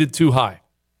they're seated too high.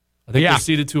 They're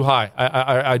seated too high.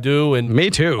 I do. And me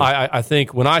too. I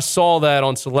think when I saw that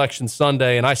on Selection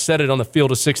Sunday, and I said it on the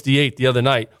Field of 68 the other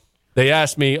night, they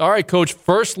asked me, all right, Coach,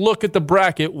 first look at the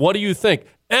bracket. What do you think?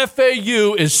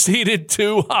 FAU is seated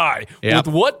too high. With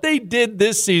what they did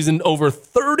this season, over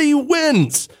 30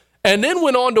 wins, and then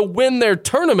went on to win their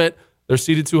tournament, they're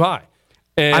seated too high.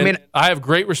 And I have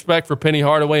great respect for Penny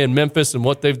Hardaway and Memphis and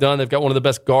what they've done. They've got one of the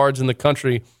best guards in the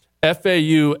country.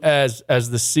 FAU, as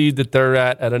the seed that they're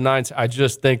at a 9, I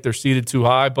just think they're seated too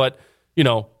high. But,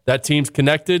 that team's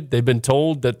connected. They've been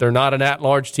told that they're not an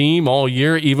at-large team all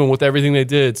year, even with everything they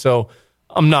did. So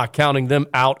I'm not counting them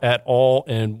out at all.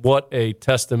 And what a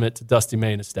testament to Dusty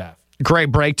May and his staff.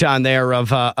 Great breakdown there of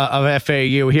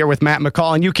FAU here with Matt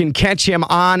McCall, and you can catch him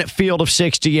on Field of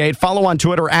 68. Follow on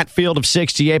Twitter at Field of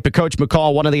 68. But Coach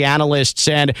McCall, one of the analysts,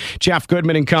 and Jeff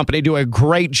Goodman and company do a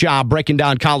great job breaking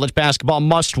down college basketball.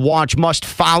 Must watch, must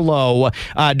follow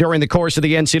during the course of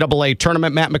the NCAA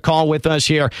tournament. Matt McCall with us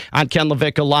here on Ken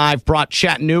LaVicka Live. Brought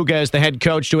Chattanooga as the head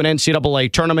coach to an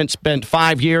NCAA tournament. Spent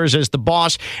 5 years as the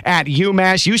boss at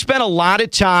UMass. You spent a lot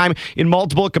of time in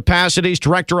multiple capacities,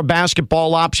 director of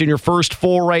basketball ops in your first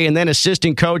foray, and then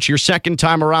assistant coach your second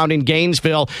time around in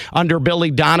Gainesville under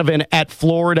Billy Donovan at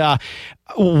Florida.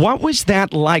 What was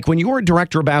that like when you were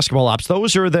director of basketball ops?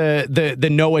 Those are the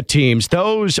NOAA teams.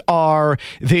 Those are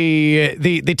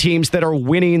the teams that are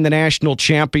winning the national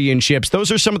championships.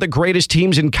 Those are some of the greatest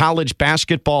teams in college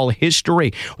basketball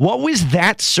history. What was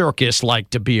that circus like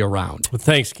to be around? Well,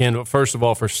 thanks, Ken. First of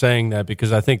all, for saying that,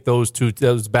 because I think those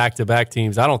back-to-back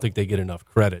teams, I don't think they get enough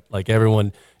credit. Like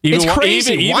everyone, it's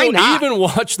crazy. Why not? Even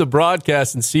watch the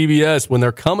broadcast in CBS when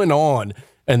they're coming on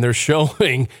and they're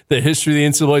showing the history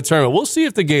of the NCAA tournament. We'll see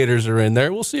if the Gators are in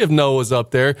there. We'll see if Noah's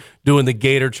up there doing the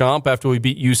Gator chomp after we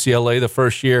beat UCLA the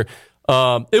first year.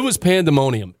 It was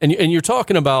pandemonium. And you're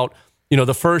talking about,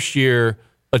 the first year,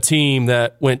 a team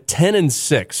that went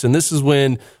 10-6, and this is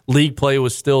when league play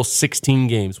was still 16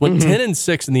 games. Went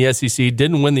 10-6 in the SEC,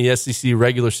 didn't win the SEC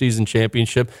regular season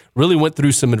championship, really went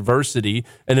through some adversity,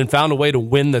 and then found a way to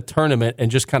win the tournament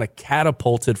and just kind of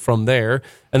catapulted from there.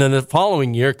 And then the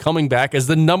following year, coming back as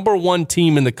the number one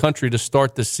team in the country to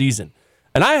start the season.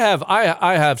 And I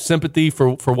have sympathy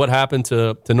for what happened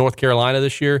to North Carolina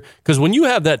this year, because when you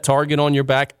have that target on your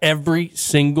back every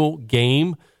single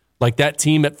game, like that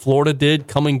team at Florida did,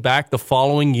 coming back the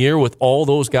following year with all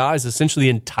those guys, essentially the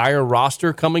entire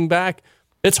roster coming back,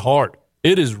 it's hard.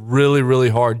 It is really, really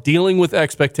hard. Dealing with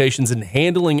expectations and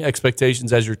handling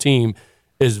expectations as your team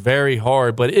is very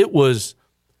hard, but it was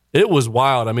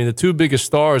wild. I mean, the two biggest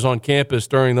stars on campus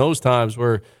during those times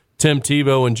were Tim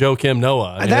Tebow and Joakim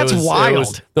Noah. I mean, that's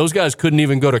wild. Those guys couldn't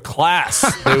even go to class.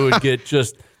 They would get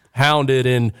just hounded.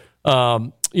 And,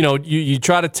 you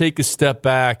try to take a step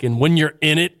back, and when you're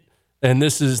in it, and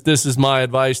this is my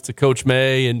advice to Coach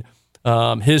May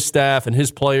and his staff and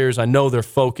his players. I know they're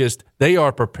focused. They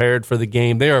are prepared for the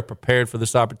game. They are prepared for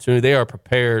this opportunity. They are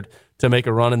prepared to make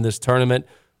a run in this tournament.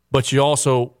 But you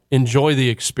also enjoy the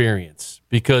experience,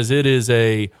 because it's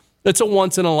a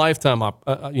once in a lifetime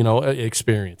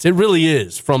experience. It really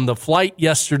is. From the flight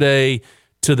yesterday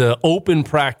to the open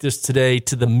practice today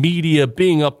to the media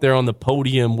being up there on the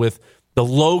podium with the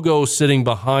logo sitting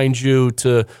behind you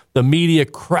to the media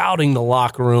crowding the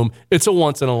locker room, it's a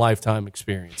once-in-a-lifetime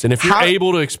experience. And if you're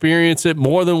able to experience it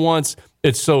more than once,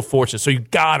 it's so fortunate. So you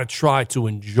got to try to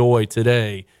enjoy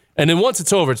today. And then once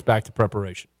it's over, it's back to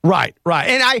preparation. Right.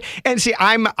 And see,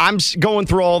 I'm going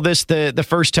through all this the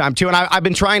first time too, and I've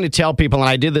been trying to tell people, and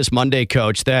I did this Monday,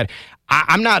 Coach, that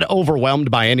I'm not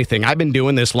overwhelmed by anything. I've been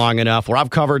doing this long enough where I've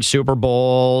covered Super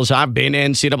Bowls, I've been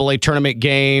in NCAA tournament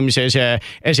games as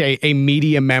a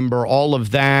media member, all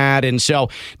of that, and so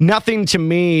nothing to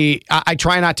me. I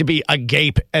try not to be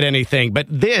agape at anything, but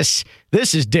this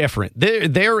is different.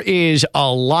 There is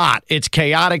a lot. It's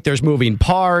chaotic. There's moving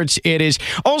parts. It is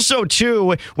also,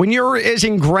 too, when you're as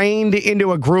ingrained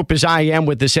into a group as I am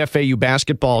with this FAU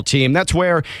basketball team, that's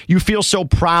where you feel so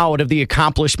proud of the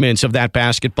accomplishments of that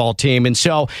basketball team. And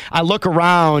so I look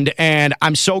around, and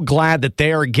I'm so glad that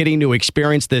they're getting to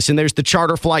experience this. And there's the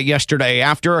charter flight yesterday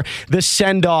after the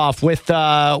send-off with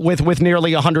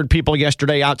nearly 100 people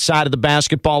yesterday outside of the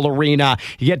basketball arena.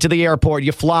 You get to the airport,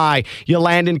 you fly, you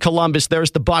land in Columbus.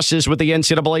 There's the buses with the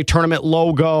NCAA tournament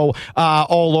logo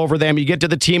all over them. You get to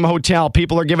the team hotel.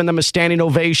 People are giving them a standing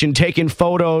ovation, taking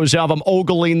photos of them,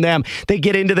 ogling them. They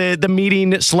get into the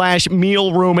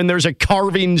meeting/meal room, and there's a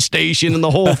carving station and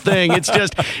the whole thing. It's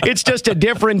just a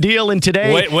different deal. And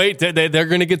today, wait, they're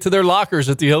going to get to their lockers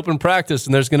at the open practice,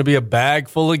 and there's going to be a bag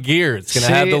full of gear. It's going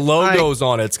to have the logos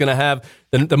on it. It's going to have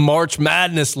the March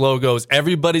Madness logos.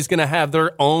 Everybody's going to have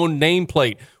their own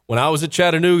nameplate. When I was at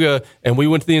Chattanooga and we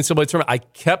went to the NCAA tournament, I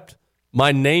kept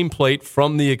my nameplate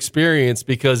from the experience,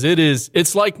 because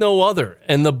it's like no other.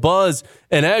 And the buzz,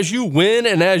 and as you win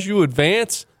and as you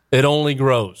advance, it only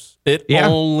grows. It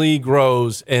only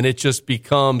grows, and it just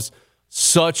becomes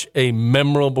such a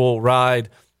memorable ride.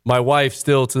 My wife,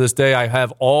 still to this day, I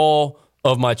have all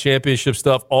of my championship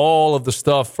stuff, all of the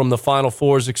stuff from the Final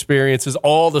Fours experiences,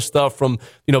 all the stuff from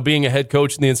being a head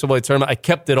coach in the NCAA tournament. I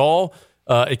kept it all.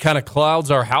 It kind of clouds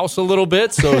our house a little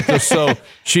bit. So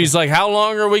she's like, "How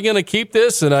long are we going to keep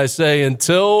this?" And I say,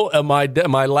 "Until my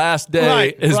last day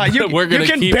is we're going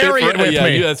to keep bury it with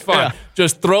me. That's fine. Yeah.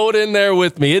 Just throw it in there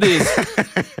with me."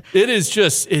 It is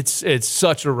just it's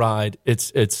such a ride.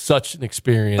 It's such an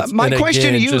experience. My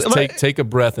question to you, just take a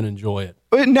breath and enjoy it.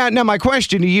 Now, my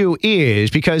question to you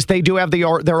is, because they do have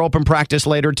their open practice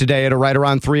later today at right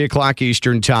around 3:00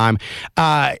 Eastern time.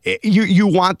 You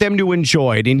want them to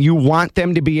enjoy it, and you want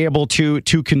them to be able to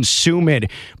consume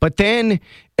it. But then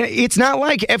it's not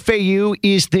like FAU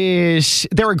is this.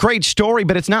 They're a great story,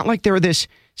 but it's not like they're this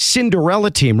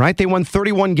Cinderella team, right? They won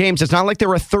 31 games. It's not like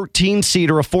they're a 13 seed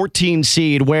or a 14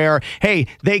 seed where, hey,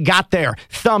 they got there.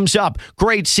 Thumbs up.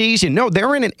 Great season. No,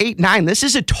 they're in an 8-9. This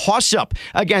is a toss-up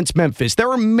against Memphis. There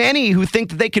are many who think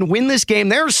that they can win this game.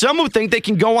 There are some who think they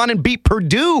can go on and beat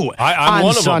Purdue I'm on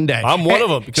one of Sunday. Them. I'm one of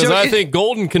them because I think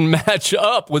Golden can match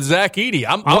up with Zach Edey.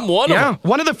 I'm one of them.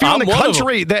 One of the few in the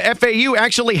country. The FAU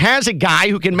actually has a guy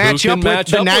who can match up with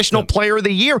the National Player of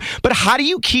the Year. But how do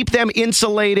you keep them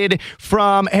insulated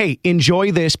from, hey,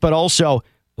 enjoy this, but also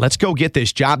let's go get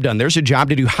this job done? There's a job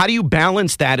to do. How do you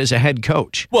balance that as a head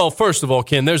coach? Well, first of all,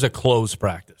 Ken, there's a closed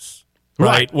practice,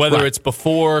 right? Whether it's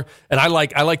before, and I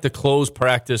like the closed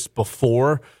practice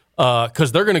before.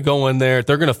 Because they're going to go in there,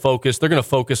 they're going to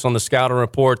focus on the scouting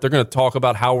report. They're going to talk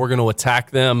about how we're going to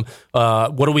attack them.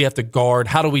 What do we have to guard?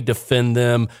 How do we defend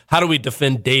them? How do we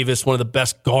defend Davis, one of the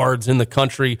best guards in the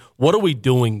country? What are we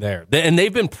doing there? And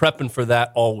they've been prepping for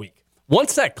that all week.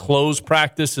 Once that closed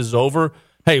practice is over,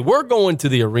 hey, we're going to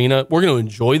the arena. We're going to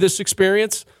enjoy this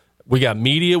experience. We got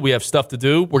media. We have stuff to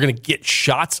do. We're going to get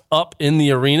shots up in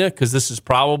the arena because this is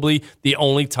probably the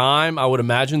only time I would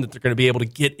imagine that they're going to be able to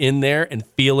get in there and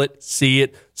feel it, see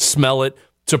it, smell it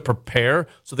to prepare.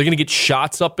 So they're going to get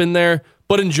shots up in there,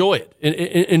 but enjoy it.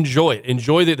 Enjoy it.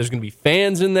 Enjoy that there's going to be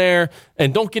fans in there.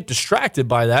 And don't get distracted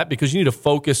by that because you need to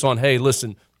focus on, hey,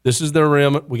 listen, this is the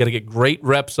rim. We got to get great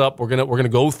reps up. We're going to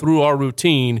go through our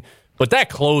routine. But that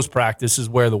closed practice is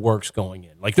where the work's going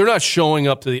in. Like, they're not showing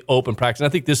up to the open practice. And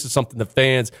I think this is something the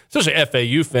fans, especially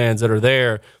FAU fans that are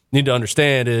there, need to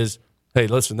understand is, hey,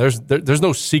 listen, there's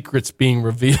no secrets being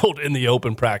revealed in the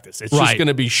open practice. It's just going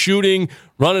to be shooting,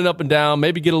 running up and down,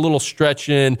 maybe get a little stretch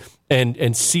in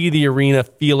and see the arena,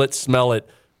 feel it, smell it.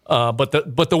 But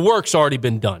the work's already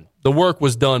been done. The work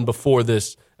was done before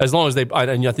this. As long as and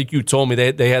I think you told me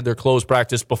they had their closed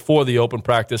practice before the open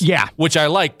practice. Yeah. Which I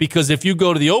like because if you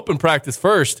go to the open practice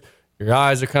first, your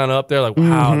eyes are kind of up there like,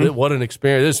 wow, what an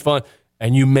experience. This is fun.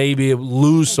 And you maybe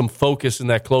lose some focus in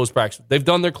that closed practice. They've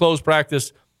done their closed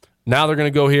practice. Now they're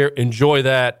going to go here, enjoy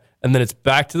that, and then it's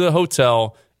back to the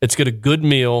hotel. It's get a good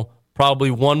meal,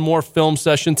 probably one more film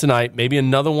session tonight, maybe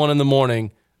another one in the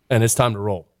morning, and it's time to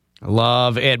roll.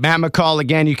 Love it. Matt McCall,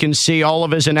 again, you can see all of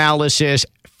his analysis,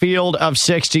 Field of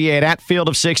 68, at Field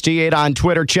of 68 on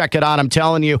Twitter. Check it out. I'm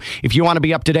telling you, if you want to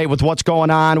be up to date with what's going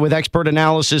on with expert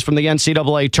analysis from the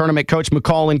NCAA tournament, Coach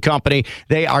McCall and company,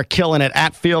 they are killing it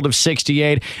at Field of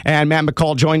 68. And Matt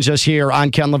McCall joins us here on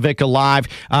Ken LaVicka Live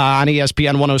on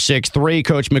ESPN 106.3.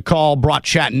 Coach McCall brought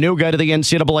Chattanooga to the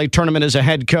NCAA tournament as a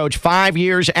head coach, 5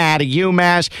 years at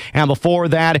UMass. And before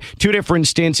that, 2 different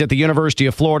stints at the University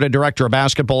of Florida, director of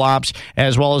basketball ops,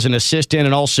 as well as an assistant,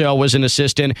 and also was an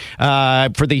assistant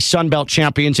for the Sun Belt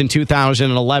champions in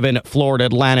 2011, Florida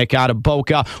Atlantic out of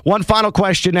Boca. One final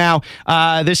question now.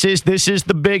 This is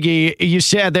the biggie. You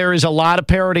said there is a lot of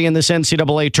parity in this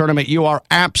NCAA tournament. You are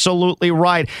absolutely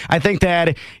right. I think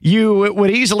that you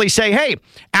would easily say, hey,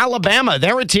 Alabama,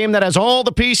 they're a team that has all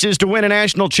the pieces to win a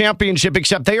national championship,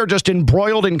 except they are just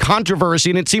embroiled in controversy,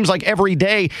 and it seems like every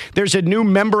day there's a new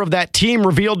member of that team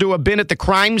revealed to have been at the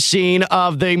crime scene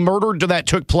of the murder that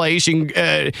took place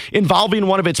involving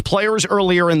one of its players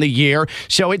earlier in the year.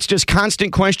 So it's just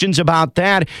constant questions about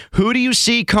that. Who do you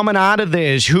see coming out of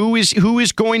this? Who is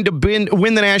going to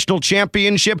win the national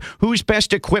championship? Who's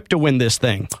best equipped to win this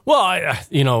thing? Well,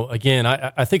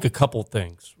 I think a couple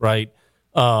things, right?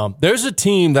 There's a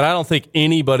team that I don't think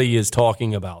anybody is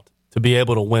talking about to be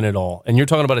able to win it all. And you're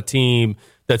talking about a team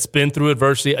that's been through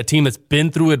adversity, a team that's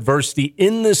been through adversity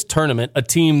in this tournament, a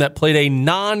team that played a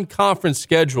non-conference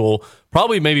schedule,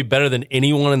 probably maybe better than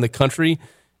anyone in the country.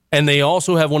 And they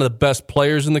also have one of the best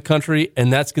players in the country,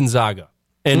 and that's Gonzaga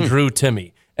and Drew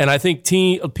Timme. And I think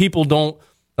people don't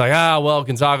like,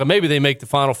 Gonzaga, maybe they make the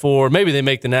Final Four, maybe they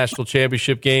make the national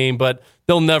championship game, but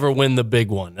they'll never win the big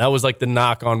one. That was like the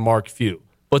knock on Mark Few.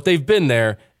 But they've been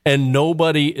there, and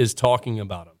nobody is talking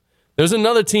about them. There's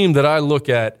another team that I look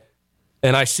at,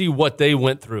 and I see what they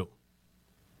went through.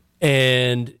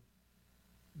 And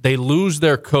they lose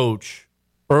their coach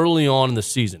early on in the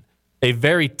season. A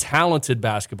very talented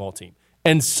basketball team.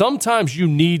 And sometimes you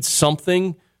need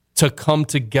something to come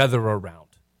together around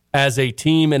as a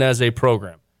team and as a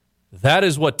program. That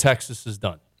is what Texas has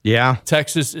done. Yeah.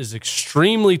 Texas is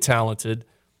extremely talented.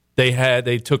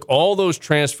 They took all those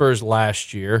transfers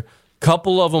last year. A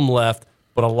couple of them left,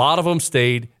 but a lot of them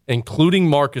stayed, including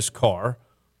Marcus Carr,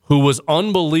 who was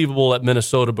unbelievable at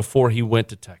Minnesota before he went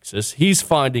to Texas. He's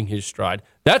finding his stride.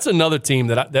 That's another team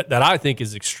that I think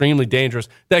is extremely dangerous,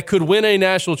 that could win a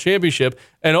national championship.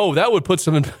 And, that would put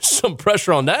some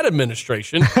pressure on that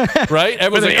administration, right?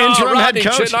 Everyone's like, interim head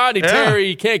coach. Rodney Terry,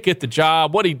 he can't get the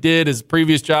job. What he did, his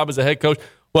previous job as a head coach.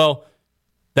 Well,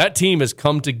 that team has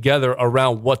come together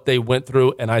around what they went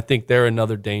through, and I think they're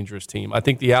another dangerous team. I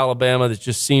think the Alabama that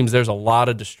just seems there's a lot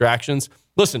of distractions.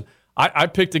 Listen, I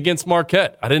picked against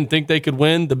Marquette. I didn't think they could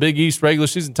win the Big East regular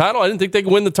season title. I didn't think they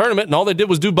could win the tournament, and all they did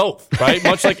was do both, right?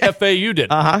 Much like FAU did.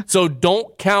 So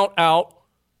don't count out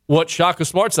what Shaka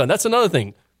Smart's done. That's another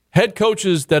thing. Head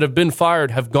coaches that have been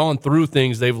fired have gone through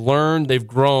things. They've learned, they've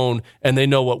grown, and they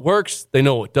know what works, they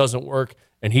know what doesn't work,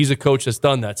 and he's a coach that's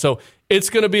done that. So it's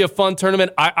going to be a fun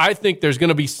tournament. I think there's going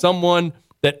to be someone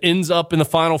that ends up in the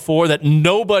Final Four that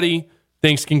nobody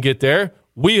thinks can get there.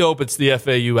 We hope it's the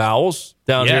FAU Owls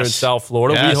down here in South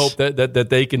Florida. We hope that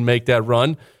they can make that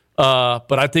run.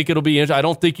 But I think it'll be interesting. I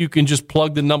don't think you can just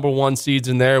plug the number one seeds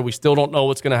in there. We still don't know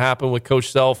what's going to happen with Coach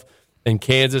Self in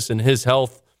Kansas and his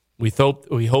health. We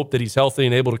hope that he's healthy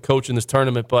and able to coach in this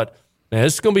tournament. But, man,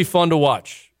 it's going to be fun to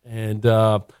watch. And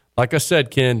like I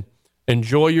said, Ken,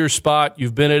 enjoy your spot.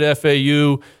 You've been at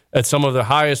FAU at some of the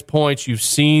highest points. You've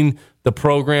seen the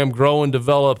program grow and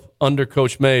develop under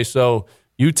Coach May. So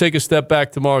you take a step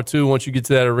back tomorrow, too, once you get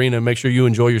to that arena, and make sure you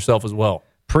enjoy yourself as well.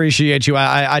 Appreciate you.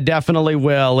 I definitely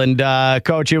will. And,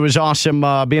 Coach, it was awesome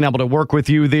being able to work with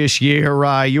you this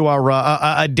year. You are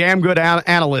a damn good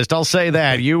analyst. I'll say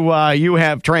that. You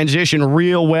have transitioned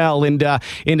real well into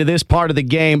this part of the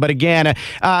game. But, again,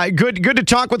 good to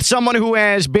talk with someone who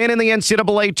has been in the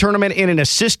NCAA tournament in an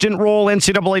assistant role,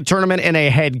 NCAA tournament in a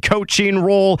head coaching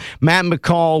role. Matt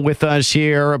McCall with us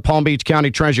here, Palm Beach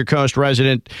County Treasure Coast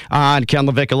resident on Ken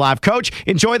LaVicka Live. Coach,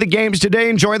 enjoy the games today.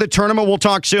 Enjoy the tournament. We'll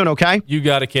talk soon, okay? You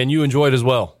got it, Ken. You enjoy it as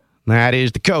well. That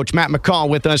is the coach, Matt McCall,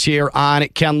 with us here on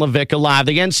Ken LaVicka Live.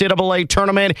 The NCAA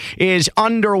tournament is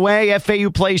underway.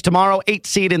 FAU plays tomorrow, 8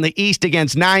 seed in the East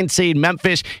against 9 seed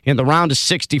Memphis in the round of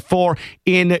 64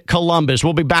 in Columbus.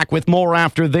 We'll be back with more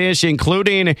after this,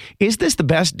 including, is this the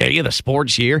best day of the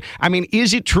sports year? I mean,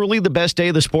 is it truly the best day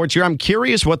of the sports year? I'm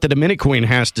curious what the Dominican Queen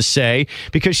has to say,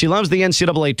 because she loves the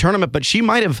NCAA tournament, but she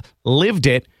might have lived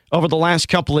it over the last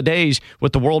couple of days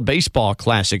with the World Baseball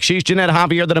Classic. She's Jeanette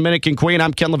Javier, the Dominican Queen.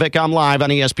 I'm Ken LaVicka. I'm live on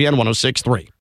ESPN 106.3.